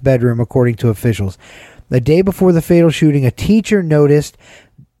parents' bedroom, according to officials. The day before the fatal shooting, a teacher noticed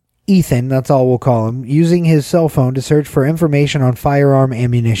Ethan, that's all we'll call him, using his cell phone to search for information on firearm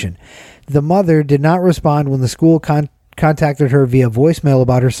ammunition. The mother did not respond when the school contacted her via voicemail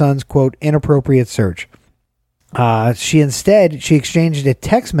about her son's, quote, inappropriate search. She exchanged a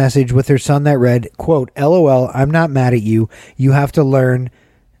text message with her son that read, quote, LOL, I'm not mad at you. You have to learn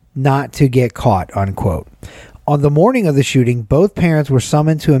not to get caught, unquote. On the morning of the shooting, both parents were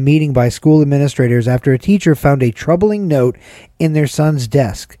summoned to a meeting by school administrators after a teacher found a troubling note in their son's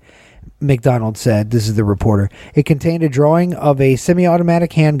desk. McDonald said, this is the reporter, it contained a drawing of a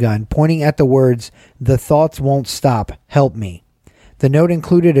semi-automatic handgun pointing at the words, "The thoughts won't stop, help me." The note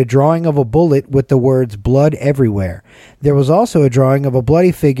included a drawing of a bullet with the words "blood everywhere." There was also a drawing of a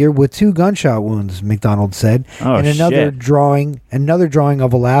bloody figure with 2 gunshot wounds, McDonald said, and another drawing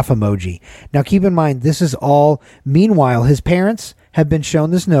of a laugh emoji. Now keep in mind, this is all, meanwhile, his parents have been shown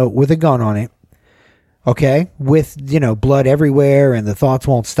this note with a gun on it. Okay, with, blood everywhere and the thoughts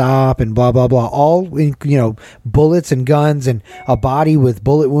won't stop and blah, blah, blah. All, bullets and guns and a body with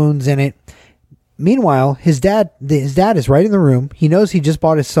bullet wounds in it. Meanwhile, his dad is right in the room. He knows he just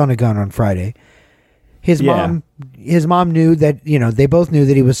bought his son a gun on Friday. His mom knew that, they both knew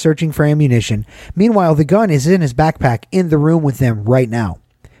that he was searching for ammunition. Meanwhile, the gun is in his backpack in the room with them right now.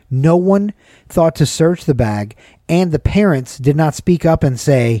 No one thought to search the bag, and the parents did not speak up and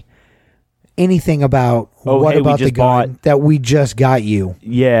say anything about the gun that we just got you.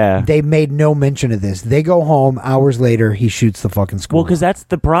 Yeah. They made no mention of this. They go home, hours later, he shoots the fucking school. Well, because that's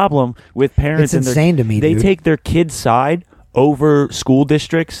the problem with parents. It's insane to me, They dude. take their kids' side over school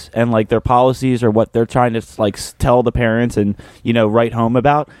districts and like their policies or what they're trying to like tell the parents and write home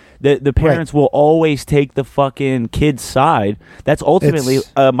about. The parents will always take the fucking kid's side. That's ultimately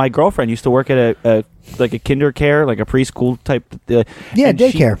my girlfriend used to work at a kinder care, like a preschool type.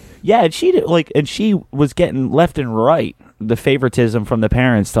 Daycare. And she was getting left and right the favoritism from the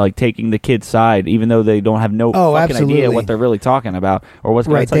parents to like taking the kid's side, even though they don't have no fucking idea what they're really talking about or what's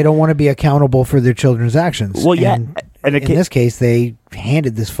right. They don't want to be accountable for their children's actions. Well, yeah, and in this case, they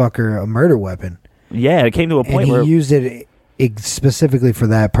handed this fucker a murder weapon. Yeah, it came to a point where he used it specifically for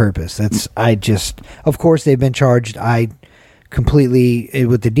that purpose. Of course, they've been charged. I completely,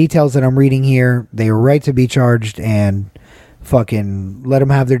 with the details that I'm reading here, they were right to be charged, and fucking let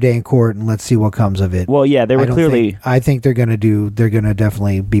them have their day in court, and let's see what comes of it. Well, yeah, they were clearly. I think they're gonna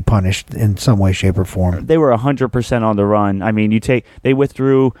definitely be punished in some way, shape, or form. They were 100% on the run. I mean, they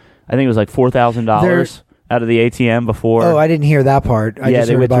withdrew, I think it was like $4,000 out of the ATM before. Oh, I didn't hear that part. I just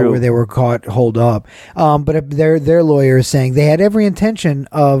heard about where they were caught holed up. But their lawyer is saying they had every intention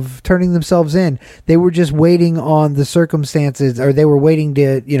of turning themselves in. They were just waiting on the circumstances, or they were waiting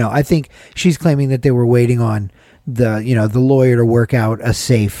to, I think she's claiming that they were waiting on the lawyer to work out a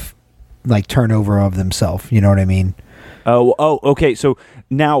safe, like, turnover of themselves. You know what I mean? Oh, okay. So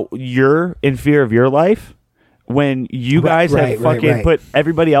now you're in fear of your life? When you guys have fucking put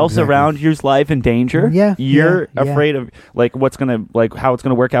everybody else around you's life in danger, you're afraid of like what's gonna how it's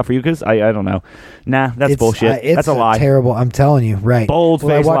gonna work out for you. Because I don't know. Nah, that's bullshit. That's a lie. Terrible. I'm telling you, right?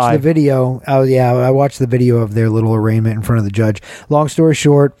 Bold-faced lie. I watched the video. I watched the video of their little arraignment in front of the judge. Long story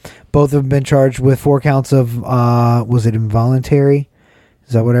short, both have been charged with 4 counts of was it involuntary?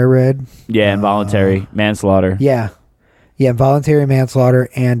 Is that what I read? Yeah, involuntary manslaughter. Yeah, Yeah, involuntary manslaughter,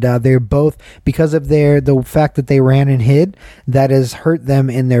 and they're both, because of the fact that they ran and hid, that has hurt them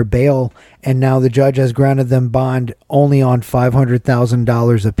in their bail, and now the judge has granted them bond only on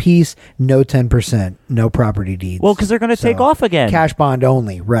 $500,000 apiece, no 10%, no property deeds. Well, because they're going to take off again. Cash bond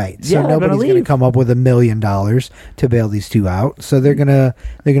only, right? So Yeah, they're nobody's gonna going to leave. come up with $1 million to bail these two out. So they're gonna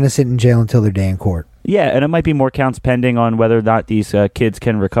sit in jail until their day in court. Yeah, and it might be more counts pending on whether or not these kids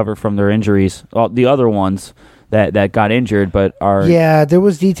can recover from their injuries. The other ones that got injured, but are Yeah, there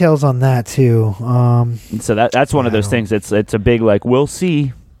was details on that too. So that's one of those things. It's a big we'll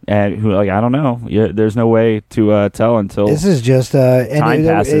see. And I don't know. There's no way to tell until This is just time and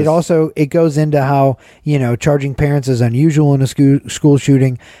passes. it also goes into how charging parents is unusual in a school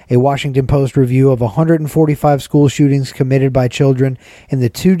shooting. A Washington Post review of 145 school shootings committed by children in the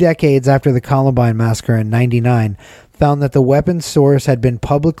 2 decades after the Columbine massacre in '99 found that the weapons source had been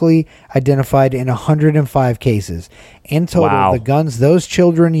publicly identified in 105 cases. In total, Wow. the guns those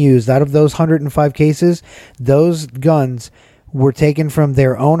children used, out of those 105 cases, those guns were taken from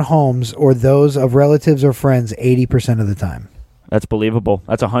their own homes or those of relatives or friends 80% of the time. That's believable.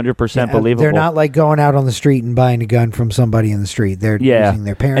 That's 100% believable. They're not like going out on the street and buying a gun from somebody in the street. They're using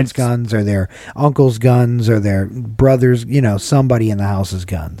their parents' guns or their uncle's guns or their brother's, somebody in the house's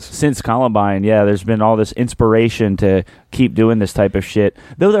guns. Since Columbine, there's been all this inspiration to keep doing this type of shit,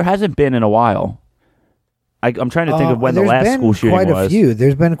 though there hasn't been in a while. I'm trying to think of when the last school shooting was.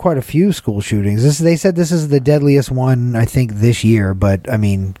 There's been quite a few school shootings. They said this is the deadliest one, I think, this year. But I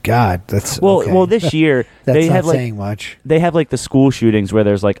mean, God, that's okay. Well, this year that's they not have saying much. They have the school shootings where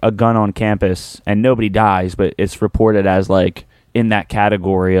there's a gun on campus and nobody dies, but it's reported as in that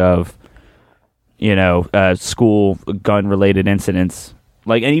category of school gun related incidents.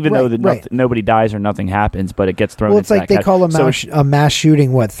 And even though nobody dies or nothing happens, but it gets thrown. Well, it's into like they call a mass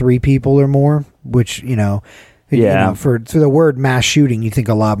shooting, 3 people or more, which for the word mass shooting, you think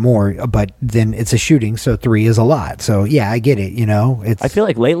a lot more, but then it's a shooting, so 3 is a lot. So yeah, I get it. I feel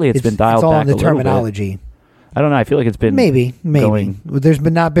like lately it's been dialed it's all back in the a little terminology. bit. I don't know. I feel like it's been maybe going. There's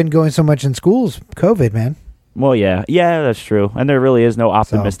not been going so much in schools. COVID, man. Well, yeah, that's true, and there really is no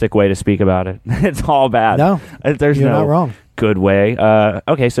optimistic way to speak about it. It's all bad. No, there's you're no not wrong. Good way.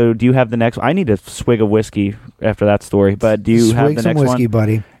 Okay, so do you have the next one? I need a swig of whiskey after that story, but do you have the next whiskey, one?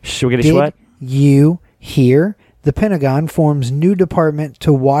 buddy? Should we get a Did sweat? you hear the Pentagon forms new department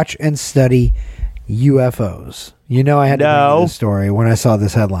to watch and study UFOs? I had to bring you this story when I saw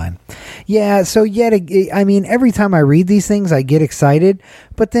this headline. Yeah, so every time I read these things, I get excited,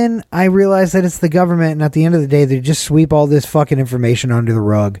 but then I realize that it's the government, and at the end of the day, they just sweep all this fucking information under the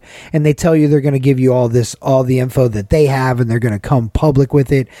rug, and they tell you they're going to give you all the info that they have, and they're going to come public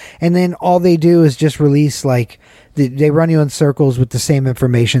with it, and then all they do is just release, they run you in circles with the same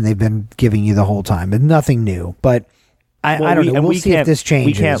information they've been giving you the whole time, and nothing new, but I don't know. We'll see if this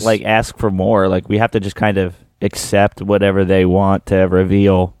changes. We can't ask for more. We have to just kind of accept whatever they want to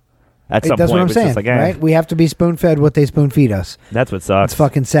reveal at some That's point. what I'm saying, right? We have to be spoon-fed what they spoon-feed us. That's what sucks. It's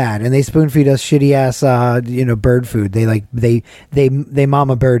fucking sad, and they spoon-feed us shitty-ass, bird food. They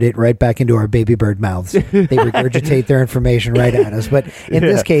mama bird it right back into our baby bird mouths. They regurgitate their information right at us. But in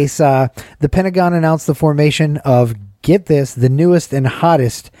this case, the Pentagon announced the formation of, get this, the newest and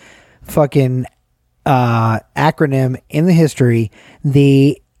hottest fucking acronym in the history,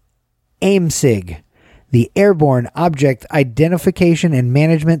 the AIMSIG. The Airborne Object Identification and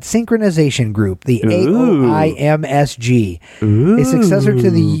Management Synchronization Group, the AOIMSG, a successor to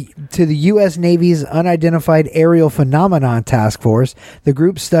the U.S. Navy's Unidentified Aerial Phenomenon Task Force. The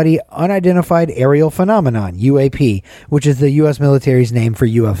group study Unidentified Aerial Phenomenon (UAP), which is the U.S. military's name for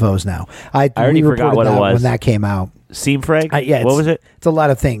UFOs now. I already forgot what it was when that came out. Seamfrag? What was it? It's a lot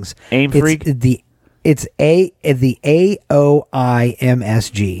of things. AimFreak? It's the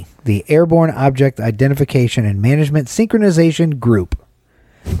AOIMSG, the Airborne Object Identification and Management Synchronization Group.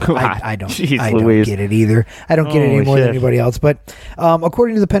 I don't get it either. I don't get it any more than anybody else. But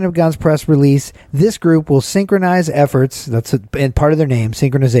according to the Pentagon's press release, this group will synchronize efforts, and part of their name,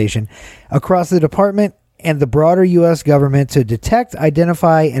 synchronization, across the department and the broader U.S. government to detect,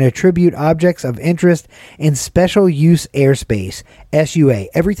 identify, and attribute objects of interest in special use airspace, SUA.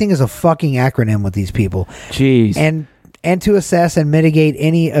 Everything is a fucking acronym with these people. Jeez. And to assess and mitigate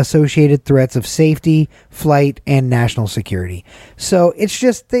any associated threats of safety, flight, and national security. So it's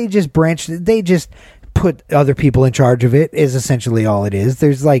just, they just put other people in charge of it, is essentially all it is.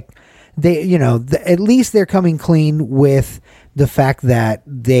 There's at least they're coming clean with the fact that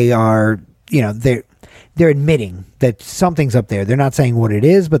they are, they're admitting that something's up there. They're not saying what it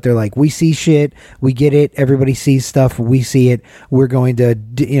is, but they're like, we see shit, we get it, everybody sees stuff, we see it, we're going to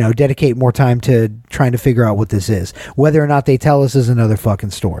dedicate more time to trying to figure out what this is. Whether or not they tell us is another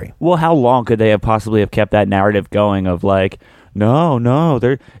fucking story. Well, how long could they have possibly have kept that narrative going of like, no,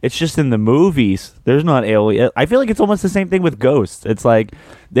 it's just in the movies. There's not alien. I feel like it's almost the same thing with ghosts. It's like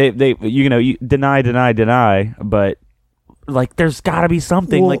they you deny, but like there's got to be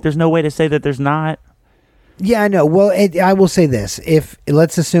something. Well, like there's no way to say that there's not. Yeah, I know. Well, I will say this: if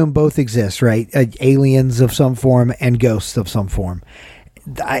let's assume both exist, right? Aliens of some form and ghosts of some form.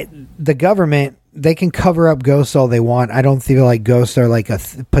 The government, they can cover up ghosts all they want. I don't feel like ghosts are like a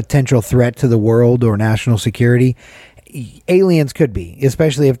potential threat to the world or national security. Aliens could be,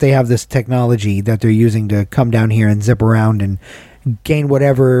 especially if they have this technology that they're using to come down here and zip around and gain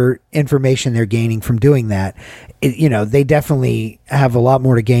whatever information they're gaining from doing that. They definitely have a lot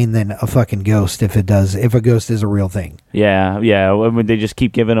more to gain than a fucking ghost if a ghost is a real thing. Yeah. I mean, they just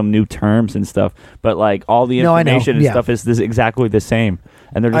keep giving them new terms and stuff, but like all the information and stuff is exactly the same.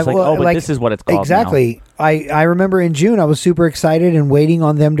 And they're just this is what it's called. Exactly. Now. I remember in June I was super excited and waiting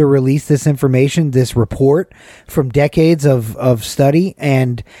on them to release this information, this report from decades of study,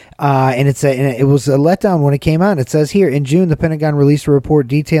 and it was a letdown when it came out. It says here in June the Pentagon released a report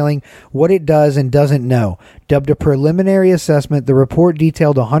detailing what it does and doesn't know. Dubbed a preliminary assessment, the report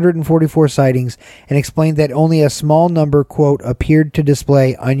detailed 144 sightings and explained that only a small number, quote, appeared to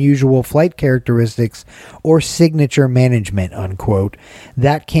display unusual flight characteristics or signature management, unquote.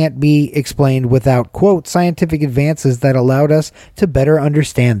 That can't be explained without, quote, scientific advances that allowed us to better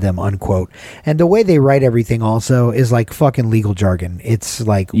understand them, unquote. And the way they write everything also is like fucking legal jargon. It's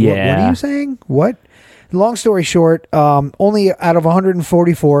like, what are you saying? What? Long story short, only out of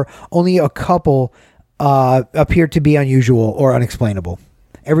 144, only a couple appeared to be unusual or unexplainable.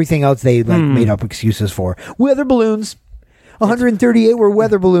 Everything else they made up excuses for. Weather balloons. 138 were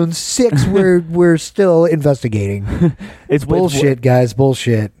weather balloons. 6 we're still investigating. It's bullshit, guys.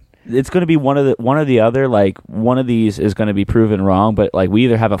 Bullshit. It's going to be one or the other. Like one of these is going to be proven wrong, but like we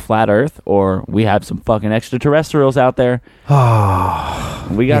either have a flat Earth or we have some fucking extraterrestrials out there. Oh,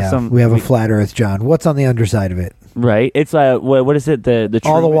 we got We have a flat Earth, John. What's on the underside of it? Right. It's what is it? The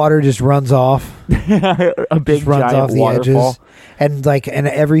all the water just runs off. A big runs giant off the waterfall. edges. And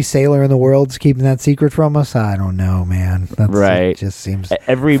every sailor in the world's keeping that secret from us. I don't know, man. It just seems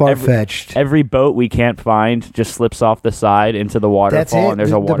far-fetched. Every boat we can't find just slips off the side into the waterfall. That's it. And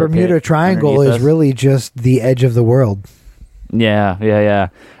there's a water The Bermuda pit Triangle is really just the edge of the world. Yeah.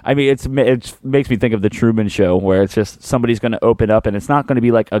 I mean, it makes me think of the Truman Show, where it's just somebody's going to open up, and it's not going to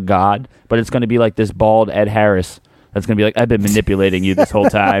be like a god, but it's going to be like this bald Ed Harris. That's going to be like, I've been manipulating you this whole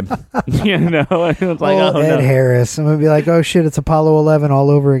time. It's like, Ed Harris. I'm going to be like, oh shit, it's Apollo 11 all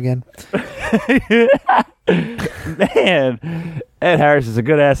over again. Man, Ed Harris is a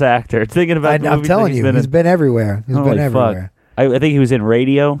good ass actor. Thinking about I'm telling you, he's been everywhere. He's been everywhere. I think he was in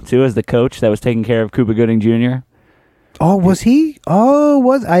Radio too as the coach that was taking care of Cuba Gooding Jr. Oh, was he?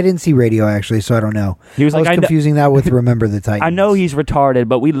 I didn't see Radio actually, so I don't know. He was confusing that with Remember the Titans. I know he's retarded,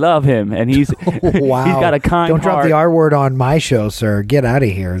 but we love him, and he's wow. He's got a kind Don't heart. Drop the R word on my show, sir. Get out of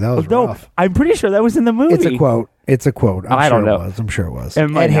here. That was rough. I'm pretty sure that was in the movie. It's a quote. I don't know. I'm sure it was.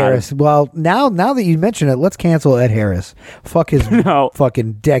 Ed Harris. Well, now that you mention it, let's cancel Ed Harris. Fuck his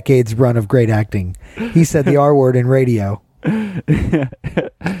fucking decades run of great acting. He said the R word in Radio.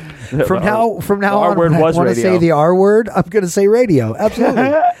 From now on, when I want to say the R word, I'm going to say Radio. Absolutely.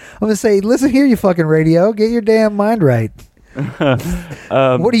 I'm going to say, listen here, you fucking Radio. Get your damn mind right.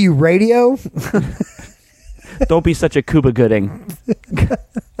 What are you, Radio? Don't be such a Cuba Gooding.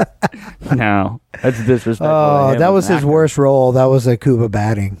 No, that's disrespectful. Oh, that was his worst role. That was a Cuba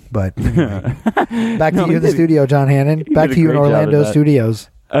batting. But anyway. Back to you in the studio, John Hannon. Back to you in Orlando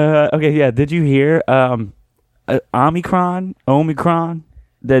Studios. Okay, yeah. Did you hear Omicron,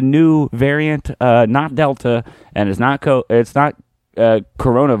 the new variant, not Delta, and it's not coronavirus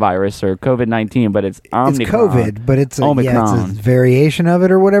or COVID-19, but it's Omicron. It's COVID, but it's Omicron. It's a variation of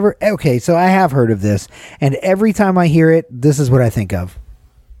it or whatever. Okay, so I have heard of this, and every time I hear it, this is what I think of.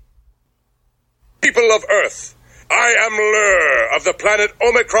 People of Earth, I am Lur of the planet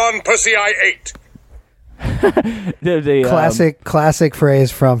Omicron Persei 8. Classic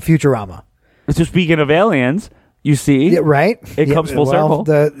phrase from Futurama. So speaking of aliens, you see, yeah, right? It comes full circle.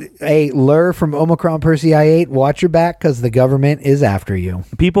 Lur from Omicron Persei 8. Watch your back because the government is after you.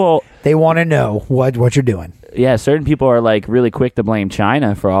 People, they want to know what you're doing. Yeah, certain people are like really quick to blame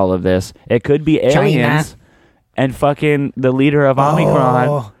China for all of this. It could be aliens and fucking the leader of Omicron.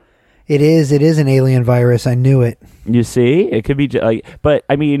 Oh, it is an alien virus. I knew it. You see, it could be but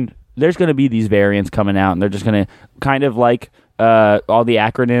I mean, there's going to be these variants coming out, and they're just going to kind of like all the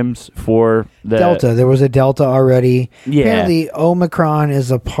acronyms for the Delta. There was a Delta already. Yeah. Apparently, Omicron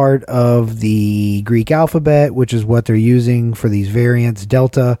is a part of the Greek alphabet, which is what they're using for these variants.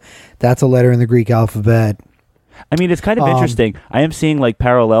 Delta, that's a letter in the Greek alphabet. I mean, it's kind of interesting. I am seeing like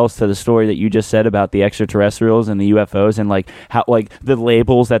parallels to the story that you just said about the extraterrestrials and the UFOs, and like how like the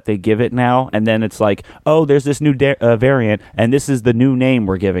labels that they give it now, and then it's like, oh, there's this new variant, and this is the new name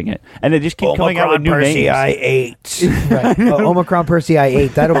we're giving it, and they just keep coming out with new names. I-8. Right. Omicron Persei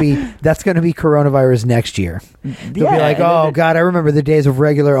I-8. That's going to be coronavirus next year. They'll be like, oh God, I remember the days of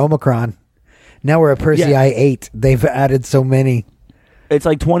regular Omicron. Now we're at Persei I-8. They've added so many. It's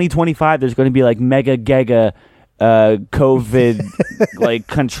like 2025. There's going to be like mega giga. COVID like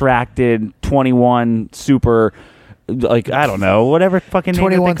contracted 21 super like I don't know whatever fucking name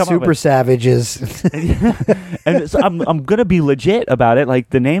 21 super super savages. And so I'm gonna be legit about it. Like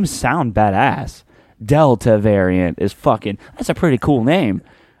the names sound badass. Delta variant is fucking that's a pretty cool name.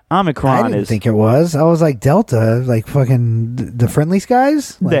 Omicron I didn't is think it was. I was like Delta, like fucking the Friendly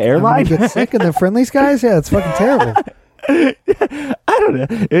Skies, like, the airline get sick in the Friendly Skies. Yeah, it's fucking terrible. I don't know.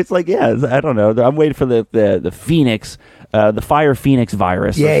 It's like I don't know. I'm waiting for the Phoenix, the Fire Phoenix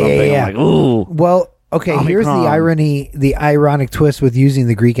virus. Or something. Yeah. I'm like, ooh. Well, okay. Omicron. Here's the ironic twist with using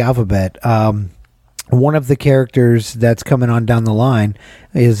the Greek alphabet. One of the characters that's coming on down the line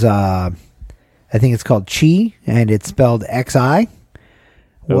is, I think it's called Chi, and it's spelled XI.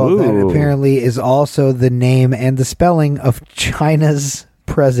 Well, that Ooh. apparently is also the name and the spelling of China's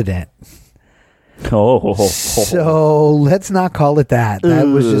president. Oh, So let's not call it that. That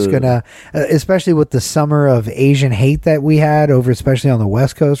was just gonna, especially with the summer of Asian hate that we had over, especially on the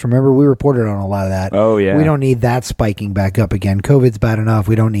West Coast. Remember, we reported on a lot of that. Oh, yeah. We don't need that spiking back up again. COVID's bad enough.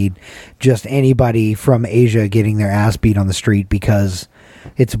 We don't need just anybody from Asia getting their ass beat on the street because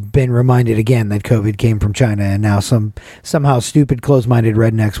it's been reminded again that COVID came from China, and now somehow stupid, closed-minded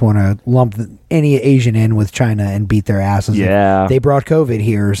rednecks want to lump any Asian in with China and beat their asses. Yeah. They brought COVID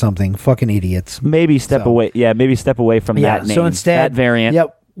here or something. Fucking idiots. maybe step away. Yeah, maybe step away from that name. So instead, that variant.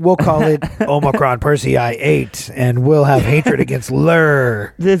 Yep, we'll call it Omicron Persei I-8, and we'll have hatred against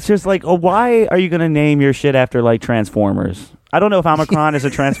Lur. It's just like, oh, why are you going to name your shit after like Transformers? I don't know if Omicron is a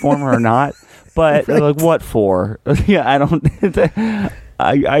Transformer or not, but like, what for? Yeah, I don't.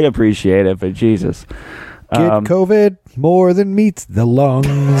 I appreciate it, but Jesus. Get COVID more than meets the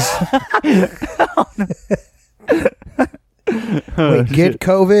lungs. Wait, get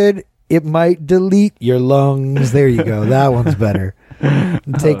COVID, it might delete your lungs. There you go. That one's better.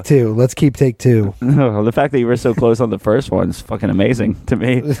 Take two. Let's keep take two. The fact that you were so close on the first one is fucking amazing to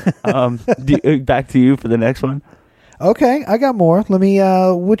me. Back to you for the next one. Okay, I got more. Let me,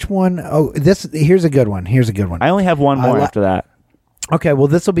 which one? Oh, here's a good one. I only have one more after that. Okay, well,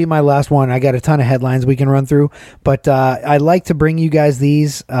 this will be my last one. I got a ton of headlines we can run through, but I like to bring you guys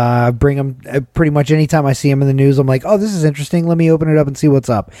these. Bring them pretty much anytime I see them in the news. I'm like, oh, this is interesting. Let me open it up and see what's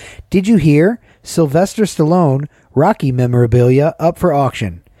up. Did you hear Sylvester Stallone Rocky memorabilia up for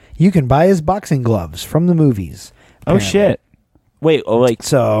auction? You can buy his boxing gloves from the movies. Apparently. Oh, shit. Wait,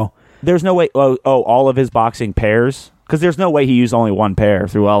 So there's no way. Oh, all of his boxing pairs? Because there's no way he used only one pair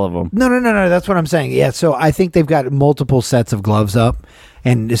through all of them. No. That's what I'm saying. Yeah. So I think they've got multiple sets of gloves up,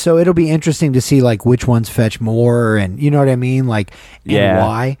 and so it'll be interesting to see like which ones fetch more, and you know what I mean, like and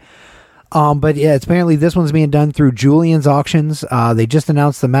why. But yeah, it's apparently this one's being done through Julian's Auctions. They just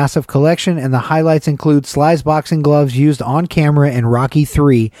announced the massive collection, and the highlights include Sly's boxing gloves used on camera in Rocky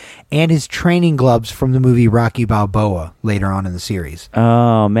 3 and his training gloves from the movie Rocky Balboa later on in the series.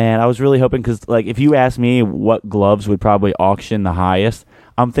 Oh, man. I was really hoping because, like, if you ask me what gloves would probably auction the highest,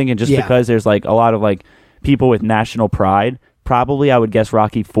 I'm thinking just because there's, like, a lot of, like, people with national pride, probably I would guess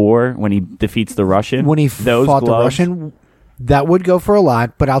Rocky 4 when he defeats the Russian. When he fought the Russian... That would go for a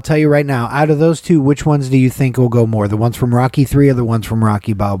lot, but I'll tell you right now, out of those two, which ones do you think will go more? The ones from Rocky 3 or the ones from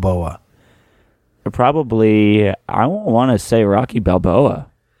Rocky Balboa? Probably, I won't want to say Rocky Balboa,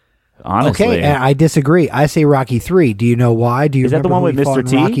 honestly. Okay, and I disagree. I say Rocky 3. Do you know why? Do you Is that the remember one with who he Mr. fought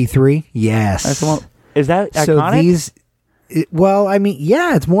T? in Rocky 3? Yes. That's the one. Is that so iconic? Well, I mean,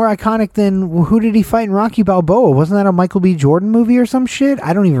 yeah, it's more iconic than who did he fight in Rocky Balboa? Wasn't that a Michael B. Jordan movie or some shit?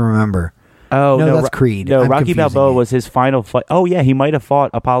 I don't even remember. Oh, no, that's Creed. No, I'm Rocky confusing Balboa it. was his final fight. Oh, yeah, he might have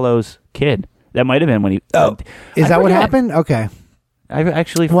fought Apollo's kid. That might have been when he... Is I that what forget. happened? Okay. I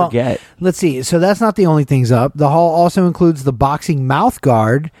actually Well, forget. let's see. So that's not the only things up. The haul also includes the boxing mouth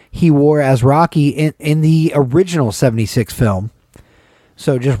guard he wore as Rocky in the original 76 film.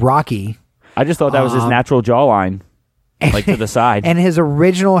 So just Rocky. I just thought that was his natural jawline. like to the side. And his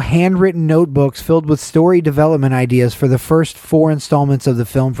original handwritten notebooks filled with story development ideas for the first 4 installments of the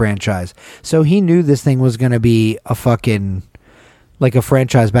film franchise. So he knew this thing was going to be a fucking like a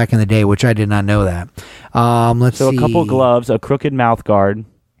franchise back in the day, which I did not know that. Let's see. A couple gloves, a crooked mouth guard.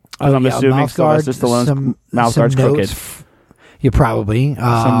 I'm assuming Sylvester Stallone's mouth guard's crooked. You probably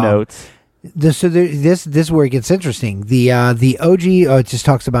some notes. This is where it gets interesting. The OG it just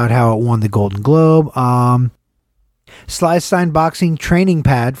talks about how it won the Golden Globe. Sly Stine boxing training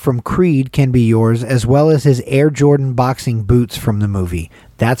pad from Creed can be yours, as well as his Air Jordan boxing boots from the movie.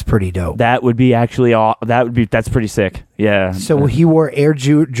 That's pretty dope. That would be actually that's pretty sick. Yeah. So he wore Air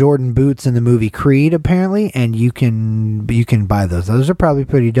Jordan boots in the movie Creed, apparently, and you can buy those. Those are probably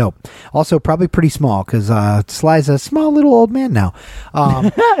pretty dope. Also, probably pretty small because Sly's a small little old man now.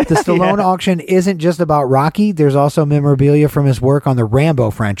 The Stallone auction isn't just about Rocky. There's also memorabilia from his work on the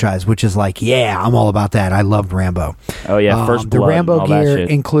Rambo franchise, which is like, yeah, I'm all about that. I loved Rambo. Oh yeah, First Blood. The Rambo gear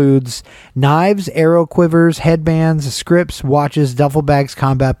includes knives, arrow quivers, headbands, scripts, watches, duffel bags,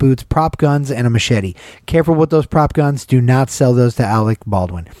 combat boots, prop guns, and a machete. Careful with those prop guns. Do not sell those to Alec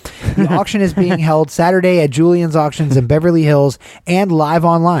Baldwin. The auction is being held Saturday at Julian's Auctions in Beverly Hills and live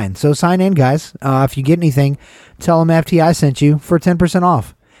online. So sign in, guys. If you get anything, tell them FTI sent you for 10%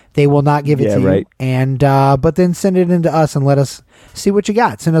 off. They will not give it to you. And but then send it in to us and let us see what you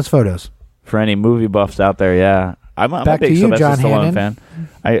got. Send us photos. For any movie buffs out there, yeah. I'm a Back big to you, Sylvester John Stallone Hannon.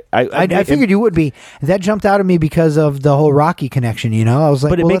 fan. I figured you would be. That jumped out at me because of the whole Rocky connection, you know? I was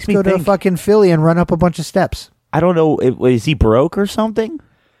like, But it well, makes let's me go to think- fucking Philly and run up a bunch of steps. I don't know. Is he broke or something?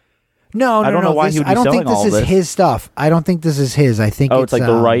 No. I don't know why he would be I don't think selling all this is this. his stuff. I don't think this is his. I think Oh, it's like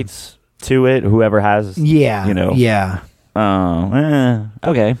the rights to it. Whoever has, Yeah. you know. Yeah. Oh,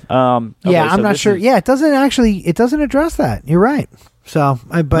 okay. Yeah, I'm so not this sure. is- Yeah, it doesn't address that. You're right. So,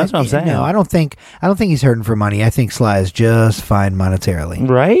 but That's what I'm saying. No, I don't think he's hurting for money. I think Sly is just fine monetarily.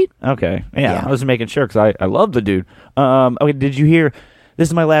 Right? Okay. Yeah, I was making sure because I love the dude. Okay, did you hear? This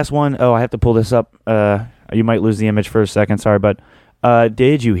is my last one. Oh, I have to pull this up. You might lose the image for a second. Sorry, but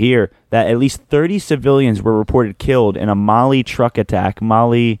did you hear that at least 30 civilians were reported killed in a Mali truck attack?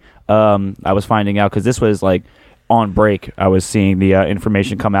 Mali, I was finding out because this was like on break. I was seeing the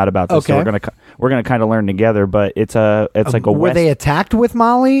information come out about this. Okay. So we're gonna kind of learn together. But it's like a Were they attacked with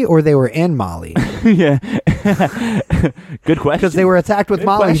Mali or they were in Mali? yeah. Good question. Because they were attacked with Good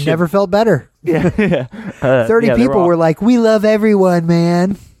Mali. question. Never felt better. Yeah. 30 yeah, people were like, we love everyone,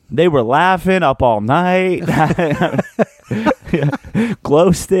 man. They were laughing up all night.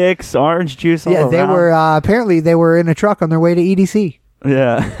 Glow sticks, orange juice. All Yeah, they around. were apparently they were in a truck on their way to EDC.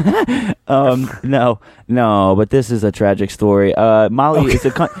 Yeah. No, but this is a tragic story. Mali is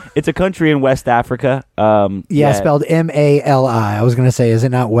it's a country in West Africa. Spelled Mali. I was gonna say, is it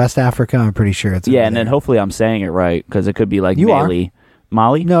not West Africa? I'm pretty sure it's. Yeah, over and then there. hopefully I'm saying it right because it could be like You are. Mali.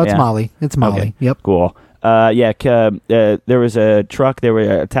 Mali? No, it's Yeah. Mali. It's Mali. Okay. Yep. Cool. There was a truck. They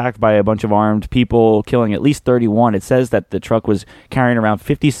were attacked by a bunch of armed people, killing at least 31. It says that the truck was carrying around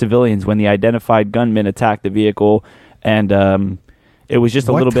 50 civilians when the identified gunmen attacked the vehicle, and it was just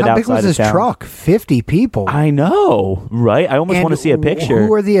a little bit How big outside was of this town. truck? 50 people. I know, right? I almost And want to see a picture.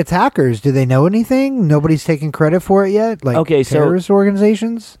 Who are the attackers? Do they know anything? Nobody's taking credit for it yet? Like Okay, so- terrorist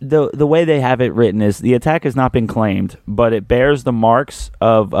organizations? The way they have it written is the attack has not been claimed, but it bears the marks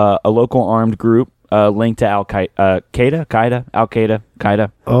of a local armed group linked to Al Qaeda.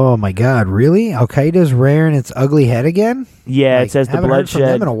 Oh my God! Really? Al Qaeda's rearing its ugly head again? Yeah, Like, it says the haven't heard from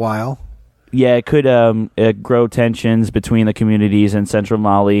bloodshed. them in a while. Yeah, it could grow tensions between the communities in central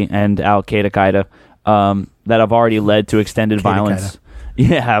Mali and Al Qaeda that have already led to extended violence.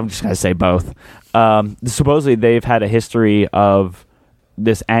 Yeah, I'm just gonna say both. Supposedly, they've had a history of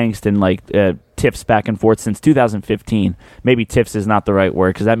this angst and like tiffs back and forth since 2015. Maybe tiffs is not the right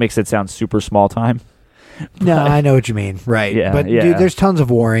word because that makes it sound super small time. No, I know what you mean. Right. Yeah, But yeah. dude, there's tons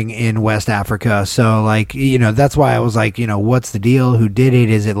of warring in West Africa. So like, that's why I was like, what's the deal? Who did it?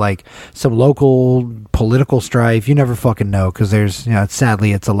 Is it like some local political strife? You never fucking know because there's,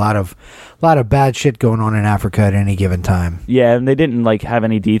 sadly, it's a lot of bad shit going on in Africa at any given time. Yeah, and they didn't like have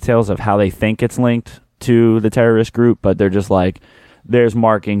any details of how they think it's linked to the terrorist group, but they're just like there's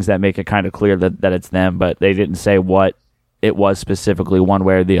markings that make it kind of clear that it's them, but they didn't say what it was specifically one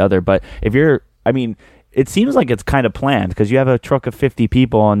way or the other. But it seems like it's kind of planned because you have a truck of 50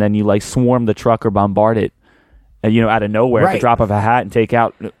 people and then you like swarm the truck or bombard it, out of nowhere at the Right. drop of a hat and take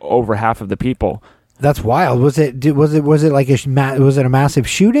out over half of the people. That's wild. Was it like was it a massive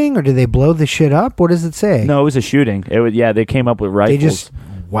shooting or did they blow the shit up? What does it say? No, it was a shooting. They came up with rifles. They just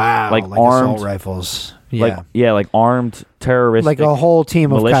Like like armed- assault rifles. Yeah. like armed terrorists. Like a whole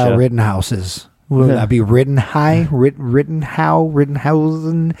team of militia. Kyle Rittenhouses. Would that be Rittenhausen?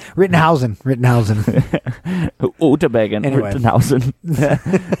 Unterbergen, Anyway. Rittenhausen.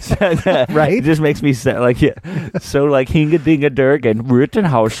 Right? It just makes me sound like so like Hinga-Dinga-Durgen,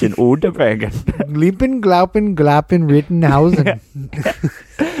 Rittenhausen, Unterbergen. Liepen, Glaupen, Glappen, Rittenhausen.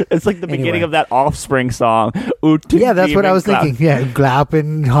 It's like the beginning Anyway. of that Offspring song. Yeah, that's what I was thinking. Yeah,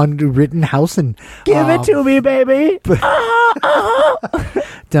 Glaupen, Rittenhausen. Give it to me, baby.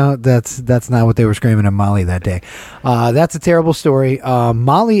 Don't. That's not what they were screaming at Molly that day. That's a terrible story.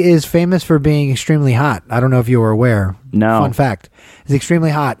 Molly is famous for being extremely hot. I don't know if you were aware. No. Fun fact. It's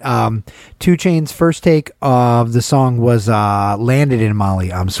extremely hot. 2 Chainz's first take of the song was Landed in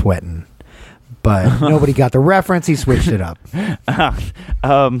Molly, I'm Sweating. But nobody got the reference. He switched it up.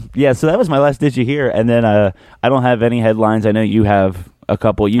 Yeah, so that was my last Did You Hear? And then I don't have any headlines. I know you have a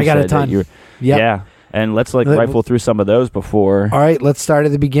couple. You I got said a ton. that you're, Yep. Yeah, and let's rifle through some of those before. All right, let's start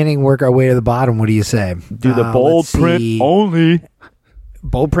at the beginning, work our way to the bottom. What do you say? Do the bold let's print see. only.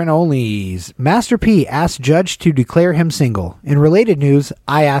 Bold print onlys. Master P asked judge to declare him single. In related news,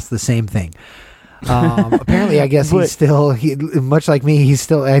 I asked the same thing. Apparently, I guess he's still, much like me,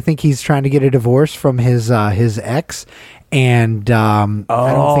 I think he's trying to get a divorce from his ex. And I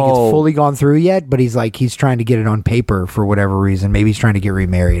don't think it's fully gone through yet, but he's trying to get it on paper for whatever reason. Maybe he's trying to get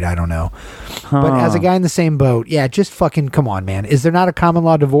remarried. I don't know. But as a guy in the same boat, yeah, just fucking come on, man. Is there not a common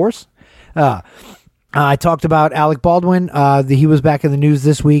law divorce? I talked about Alec Baldwin. He was back in the news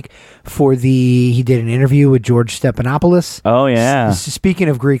this week he did an interview with George Stephanopoulos. Oh, yeah. Speaking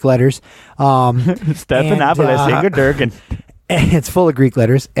of Greek letters. Stephanopoulos, Hinga-Durgen. It's full of Greek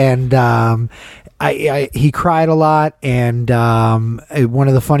letters. And he cried a lot. And one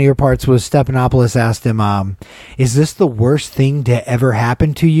of the funnier parts was Stephanopoulos asked him, is this the worst thing to ever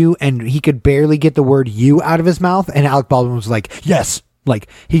happen to you? And he could barely get the word you out of his mouth. And Alec Baldwin was like, yes. Like,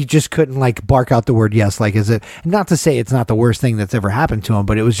 he just couldn't, bark out the word yes. Like, is it, not to say it's not the worst thing that's ever happened to him,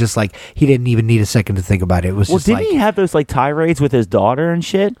 but it was just like, he didn't even need a second to think about it. It was just didn't he have those, tirades with his daughter and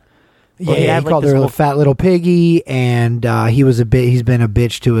shit? Yeah, he called her a fat little piggy, and he's been a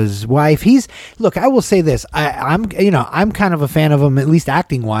bitch to his wife. Look, I will say this. I'm kind of a fan of him, at least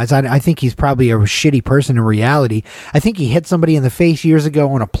acting wise. I think he's probably a shitty person in reality. I think he hit somebody in the face years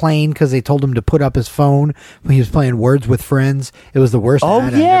ago on a plane because they told him to put up his phone when he was playing Words with Friends. It was the worst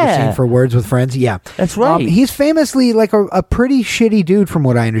ad I've ever seen for Words with Friends. Yeah, that's right. He's famously a pretty shitty dude from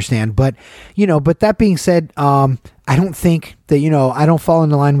what I understand. But that being said, I don't think that, I don't fall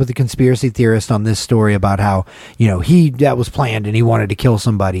into line with the conspiracy theorist on this story about how, that was planned and he wanted to kill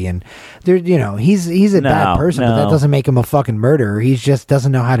somebody. And there, he's a bad person, but that doesn't make him a fucking murderer. He just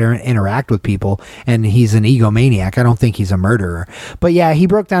doesn't know how to interact with people, and he's an egomaniac. I don't think he's a murderer. But yeah, he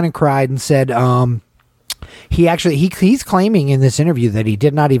broke down and cried and said, he's claiming in this interview that he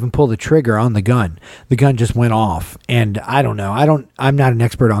did not even pull the trigger on the gun. The gun just went off. And I don't know. I'm not an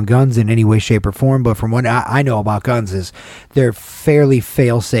expert on guns in any way, shape, or form, but from what I know about guns is they're fairly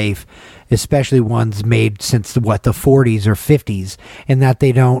fail-safe, especially ones made since the 40s or 50s, and that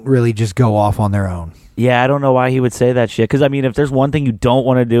they don't really just go off on their own. Yeah, I don't know why he would say that shit. Because, I mean, if there's one thing you don't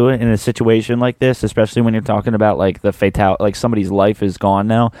want to do in a situation like this, especially when you're talking about, the fatality, somebody's life is gone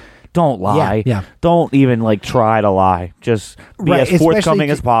now, don't lie. Yeah. Don't even try to lie. Just be as forthcoming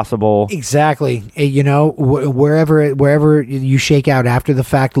as possible. Exactly. Wherever you shake out after the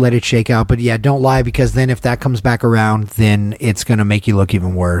fact, let it shake out. But yeah, don't lie, because then if that comes back around, then it's going to make you look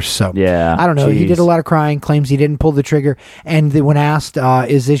even worse. So yeah, I don't know. He did a lot of crying, claims he didn't pull the trigger. And when asked,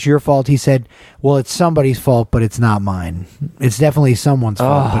 is this your fault? He said, well, it's somebody's fault, but it's not mine. It's definitely someone's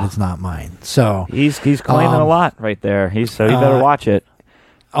fault, but it's not mine. So he's claiming a lot right there. He better watch it.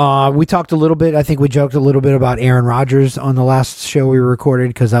 We talked a little bit. I think we joked a little bit about Aaron Rodgers on the last show we recorded,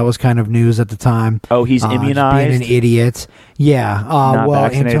 because that was kind of news at the time. Oh, he's immunized? Being an idiot. Yeah.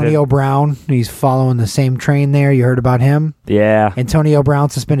 Vaccinated. Antonio Brown, he's following the same train there. You heard about him? Yeah. Antonio Brown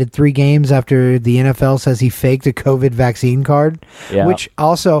suspended 3 games after the NFL says he faked a COVID vaccine card. Yeah. Which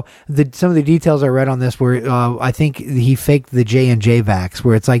also, some of the details I read on this were, I think he faked the J&J vax,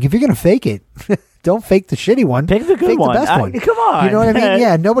 where it's like, if you're going to fake it... Don't fake the shitty one. Pick the good one. The best one. Come on. You know what I mean?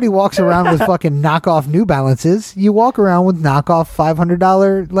 Yeah. Nobody walks around with fucking knockoff New Balances. You walk around with knockoff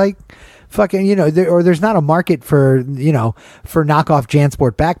 $500 fucking, there's not a market for knockoff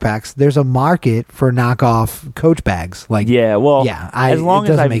JanSport backpacks. There's a market for knockoff Coach bags. As long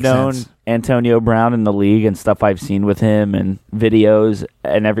as I've known Antonio Brown in the league and stuff I've seen with him and videos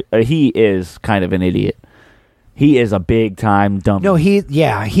and he is kind of an idiot. He is a big time dummy. No,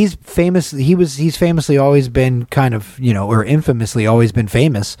 he's famous. He's famously always been kind of, or infamously always been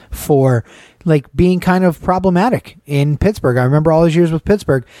famous for like being kind of problematic in Pittsburgh. I remember all his years with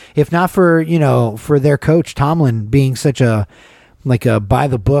Pittsburgh. If not for, for their coach Tomlin being such a by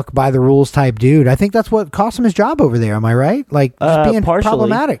the book, by the rules type dude, I think that's what cost him his job over there. Am I right? Like just being partially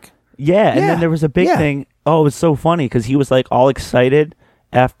problematic. Yeah, and then there was a big thing. Oh, it was so funny because he was like all excited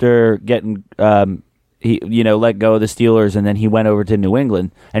after getting he let go of the Steelers, and then he went over to New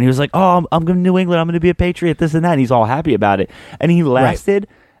England, and he was like, "Oh, I'm going to New England. I'm going to be a Patriot. This and that." And he's all happy about it, and he lasted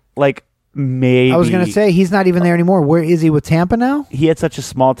like maybe. I was going to say he's not even there anymore. Where is he with Tampa now? He had such a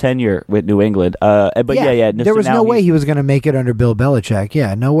small tenure with New England, but yeah. There was no way he was going to make it under Bill Belichick.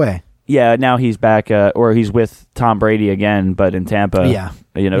 Yeah, no way. Yeah, now he's back, or he's with Tom Brady again, but in Tampa. Yeah,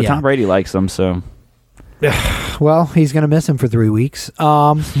 Tom Brady likes him, so. Well, he's going to miss him for 3 weeks.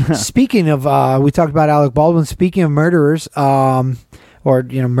 Speaking of, we talked about Alec Baldwin. Speaking of murderers, or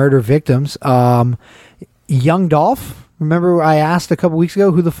murder victims, Young Dolph. Remember, I asked a couple weeks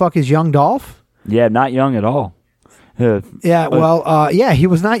ago, who the fuck is Young Dolph? Yeah, not young at all. Yeah, well, he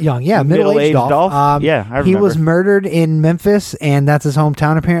was not young. Yeah, middle-aged Dolph. I remember. He was murdered in Memphis, and that's his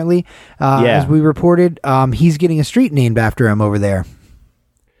hometown, apparently. As we reported, he's getting a street named after him over there.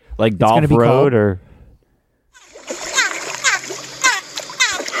 Like Dolph Road, or...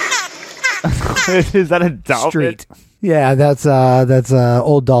 Is that a dolphin? Street? Yeah, that's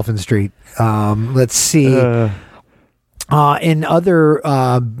Old Dolphin Street. Let's see. In other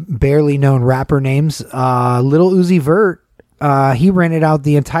barely known rapper names, Lil Uzi Vert, he rented out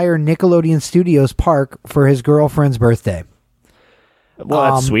the entire Nickelodeon Studios park for his girlfriend's birthday.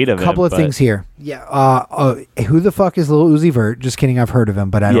 Well, that's sweet of him. A couple of things here. Yeah. Who the fuck is Lil Uzi Vert? Just kidding. I've heard of him,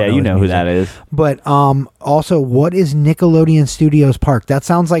 but I don't know. Yeah, you know who that is. But also, what is Nickelodeon Studios Park? That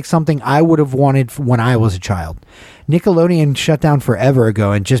sounds like something I would have wanted when I was a child. Nickelodeon shut down forever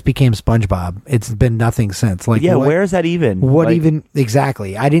ago and just became SpongeBob. It's been nothing since. Like, yeah, where is that even? What even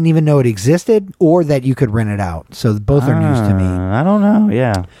exactly? I didn't even know it existed or that you could rent it out. So both are news to me. I don't know.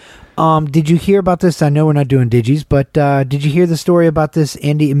 Yeah. Did you hear about this? I know we're not doing digis, but did you hear the story about this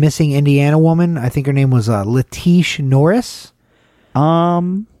missing Indiana woman? I think her name was Letitia Norris.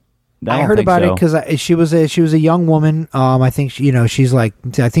 I heard about it because she was a young woman. I think she's like,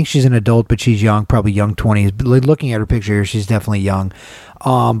 I think she's an adult, but she's young, probably young 20s. Looking at her picture here, she's definitely young.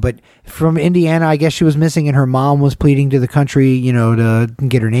 But from Indiana, I guess she was missing, and her mom was pleading to the country, to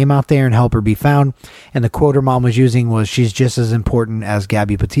get her name out there and help her be found. And the quote her mom was using was, "She's just as important as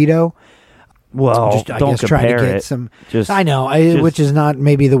Gabby Petito." Well, don't compare it. I know, which is not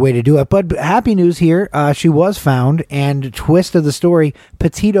maybe the way to do it. But happy news here. She was found, and twist of the story,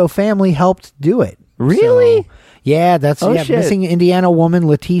 Petito family helped do it. Really? So, yeah, that's shit. Missing Indiana woman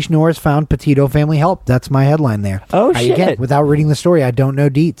Letitia Norris found, Petito family help. That's my headline there. Oh, shit. Again, without reading the story, I don't know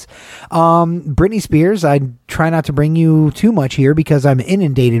deets. Britney Spears, I try not to bring you too much here because I'm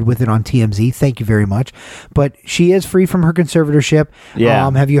inundated with it on TMZ. Thank you very much. But she is free from her conservatorship.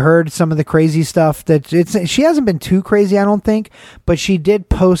 Yeah. Have you heard some of the crazy stuff she hasn't been too crazy, I don't think, but she did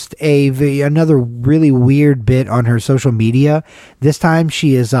post another really weird bit on her social media. This time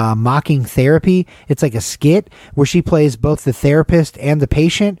she is mocking therapy. It's like a skit where she plays both the therapist and the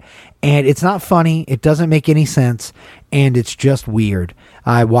patient, and it's not funny. It doesn't make any sense, and it's just weird.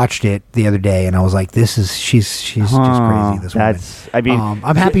 I watched it the other day, and I was like, "She's just crazy." This woman.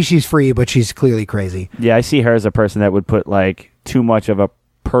 I'm happy she's free, but she's clearly crazy. Yeah, I see her as a person that would put like too much of a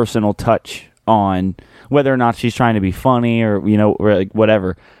personal touch on whether or not she's trying to be funny or or like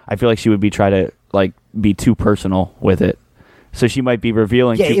whatever. I feel like she would try to like be too personal with it. So she might be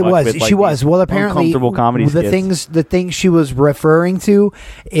revealing too much with, like, she was. Well, apparently, uncomfortable comedy skits. The things she was referring to,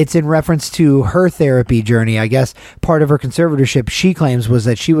 it's in reference to her therapy journey. I guess part of her conservatorship, she claims, was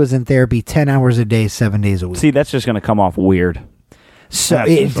that she was in therapy 10 hours a day, 7 days a week. See, that's just going to come off weird. So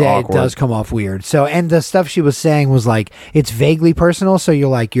it does come off weird. So, and the stuff she was saying was like, it's vaguely personal. So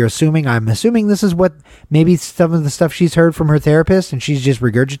I'm assuming this is what maybe some of the stuff she's heard from her therapist, and she's just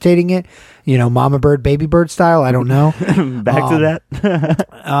regurgitating it, mama bird, baby bird style. I don't know. Back to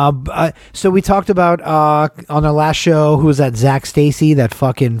that. So we talked about, on our last show, who was that? Zach Stacy, that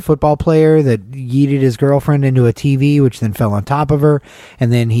fucking football player that yeeted his girlfriend into a TV, which then fell on top of her.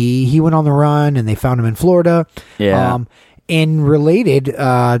 And then he went on the run, and they found him in Florida. Yeah. In related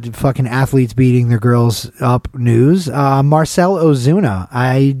fucking athletes beating their girls up news, Marcel Ozuna.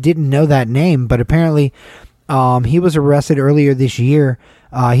 I didn't know that name, but apparently he was arrested earlier this year.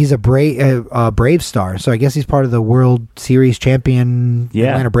 He's a Brave star, so I guess he's part of the World Series champion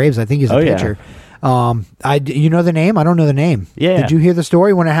Atlanta Braves. I think he's a pitcher. You know the name? I don't know the name. Yeah. Did you hear the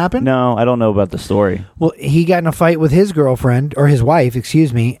story when it happened? No, I don't know about the story. Well, he got in a fight with his girlfriend, or his wife,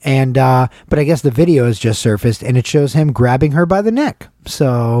 excuse me, and but I guess the video has just surfaced, and it shows him grabbing her by the neck.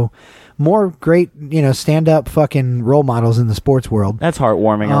 So, more great, stand-up fucking role models in the sports world. That's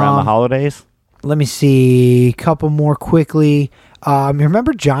heartwarming around the holidays. Let me see a couple more quickly.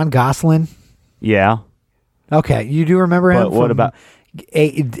 Remember John Gosselin? Yeah. Okay, you do remember him? But what about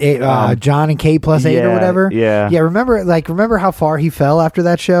John and Kate plus 8 or whatever? Yeah. Yeah, remember how far he fell after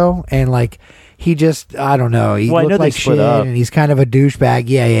that show? And like he just, I don't know, he Well, I know looked they like split shit up. and he's kind of a douchebag.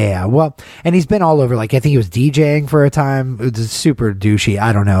 Yeah. Well, and he's been all over, like I think he was DJing for a time. It was super douchey.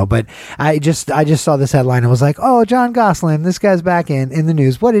 I don't know. But I just saw this headline and was like, oh, John Gosselin, this guy's back in the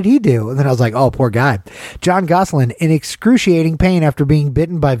news. What did he do? And then I was like, oh, poor guy. John Gosselin in excruciating pain after being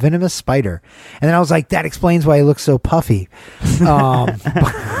bitten by venomous spider. And then I was like, that explains why he looks so puffy.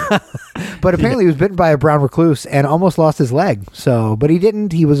 But apparently he was bitten by a brown recluse and almost lost his leg. So, but he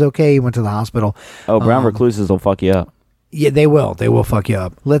didn't. He was okay. He went to the hospital. Oh, brown recluses will fuck you up. Yeah, they will. They will fuck you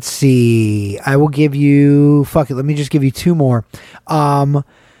up. Let's see. I will give you... Fuck it. Let me just give you two more.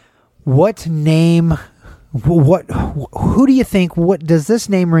 What name... Who do you think... What does this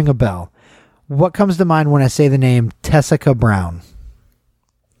name ring a bell? What comes to mind when I say the name Tessica Brown?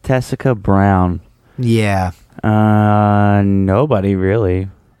 Tessica Brown. Yeah. Nobody really.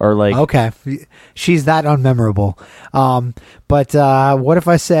 Or like... Okay. She's that unmemorable. But what if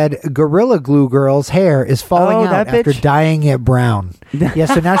I said Gorilla Glue Girl's hair is falling out after dyeing it brown? Yeah,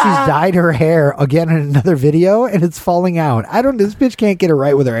 so now she's dyed her hair again in another video and it's falling out. This bitch can't get it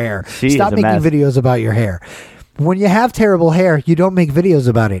right with her hair. Stop making videos about your hair. When you have terrible hair, you don't make videos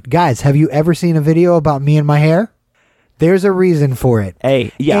about it. Guys, have you ever seen a video about me and my hair? There's a reason for it.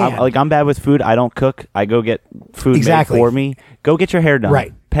 Hey, yeah, I'm bad with food. I don't cook. I go get food made for me. Go get your hair done.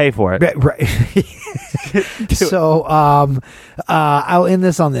 Right. Pay for it. Right. So I'll end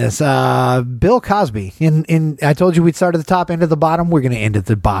this on this. Bill Cosby. I told you we'd start at the top, end at the bottom. We're going to end at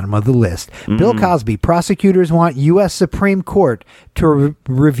the bottom of the list. Bill Cosby. Prosecutors want U.S. Supreme Court to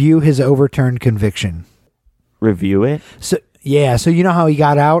review his overturned conviction. Review it? Yeah, so you know how he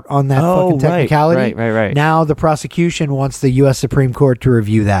got out on that fucking technicality? Right. Now the prosecution wants the U.S. Supreme Court to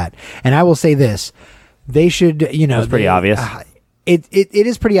review that. And I will say this. They should, That's pretty obvious. It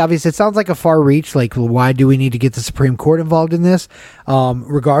is pretty obvious. It sounds like a far reach. Like, why do we need to get the Supreme Court involved in this?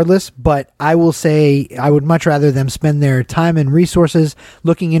 Regardless, but I will say I would much rather them spend their time and resources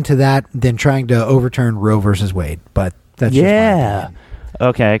looking into that than trying to overturn Roe versus Wade. But that's just my opinion.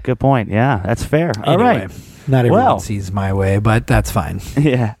 Okay, good point. Yeah, that's fair. All Anyway, right. Not everyone sees my way, but that's fine.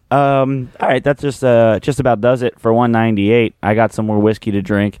 Yeah. All right. That just about does it for 198. I got some more whiskey to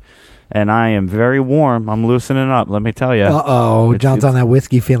drink, and I am very warm. I'm loosening up. Let me tell you. John's on that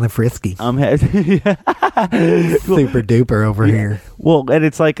whiskey, feeling frisky. I'm super duper over here. Well, and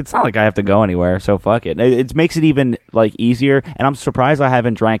it's not like I have to go anywhere, so fuck it. It makes it even like easier, and I'm surprised I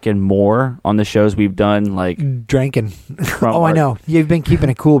haven't drank more on the shows we've done. Like drinking. I know. You've been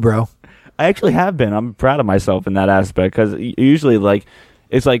keeping it cool, bro. I actually have been. I'm proud of myself in that aspect because usually,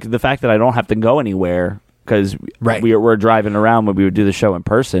 it's like the fact that I don't have to go anywhere because we're driving around when we would do the show in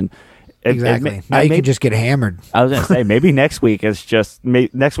person. Exactly. Now you can just get hammered. I was gonna say maybe next week is just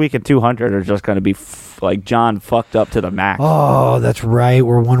next week at 200 are just gonna be like John fucked up to the max. Oh, that's right.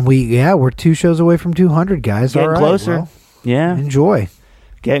 We're 1 week. Yeah, we're 2 shows away from 200, guys. Getting all right, closer. Well, yeah. Enjoy.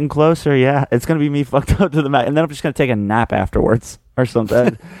 Getting closer. Yeah, it's gonna be me fucked up to the max, and then I'm just gonna take a nap afterwards or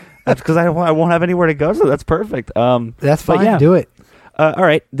something. That's because I won't have anywhere to go, so that's perfect. That's fine. Yeah. Do it. All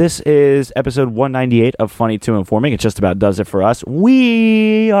right. This is episode 198 of Funny to Informing. It just about does it for us.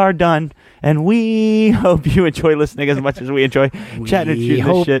 We are done, and we hope you enjoy listening as much as we enjoy chatting and shooting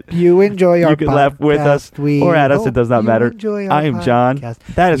this shit. You enjoy our You can laugh with us or at us. It does not matter. I am John.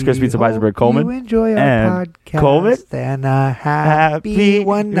 That is Chris Pizza Weisenberg Coleman. You enjoy our and podcast. Coleman. And a happy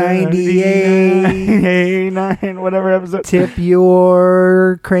 198. Whatever episode. Tip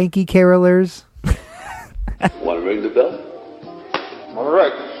your cranky carolers. Want to ring the bell? All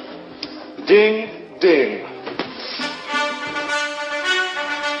right. Ding, ding.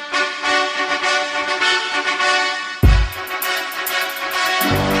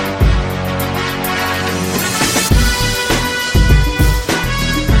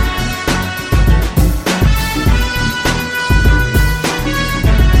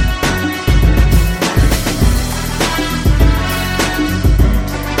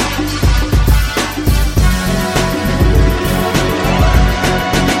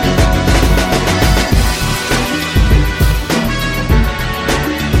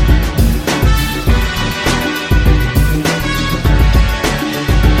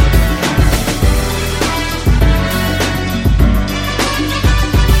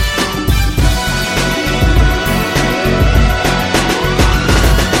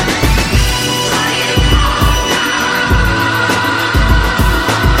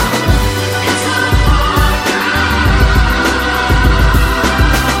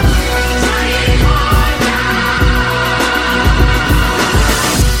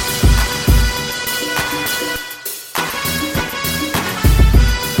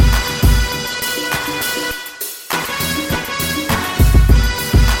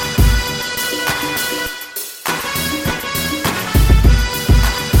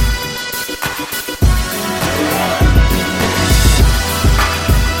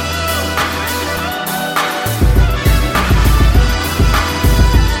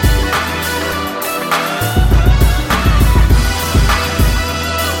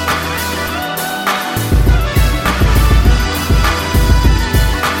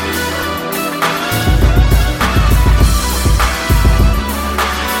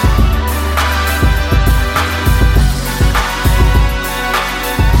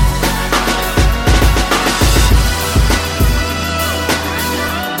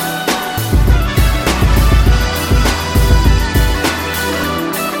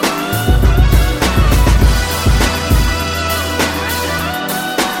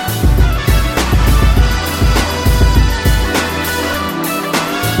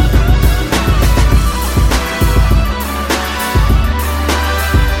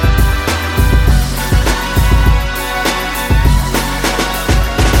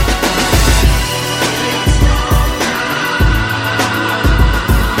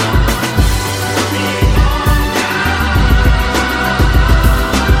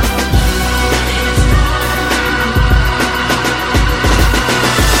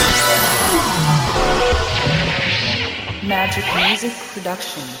 Music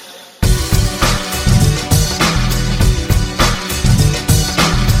Production.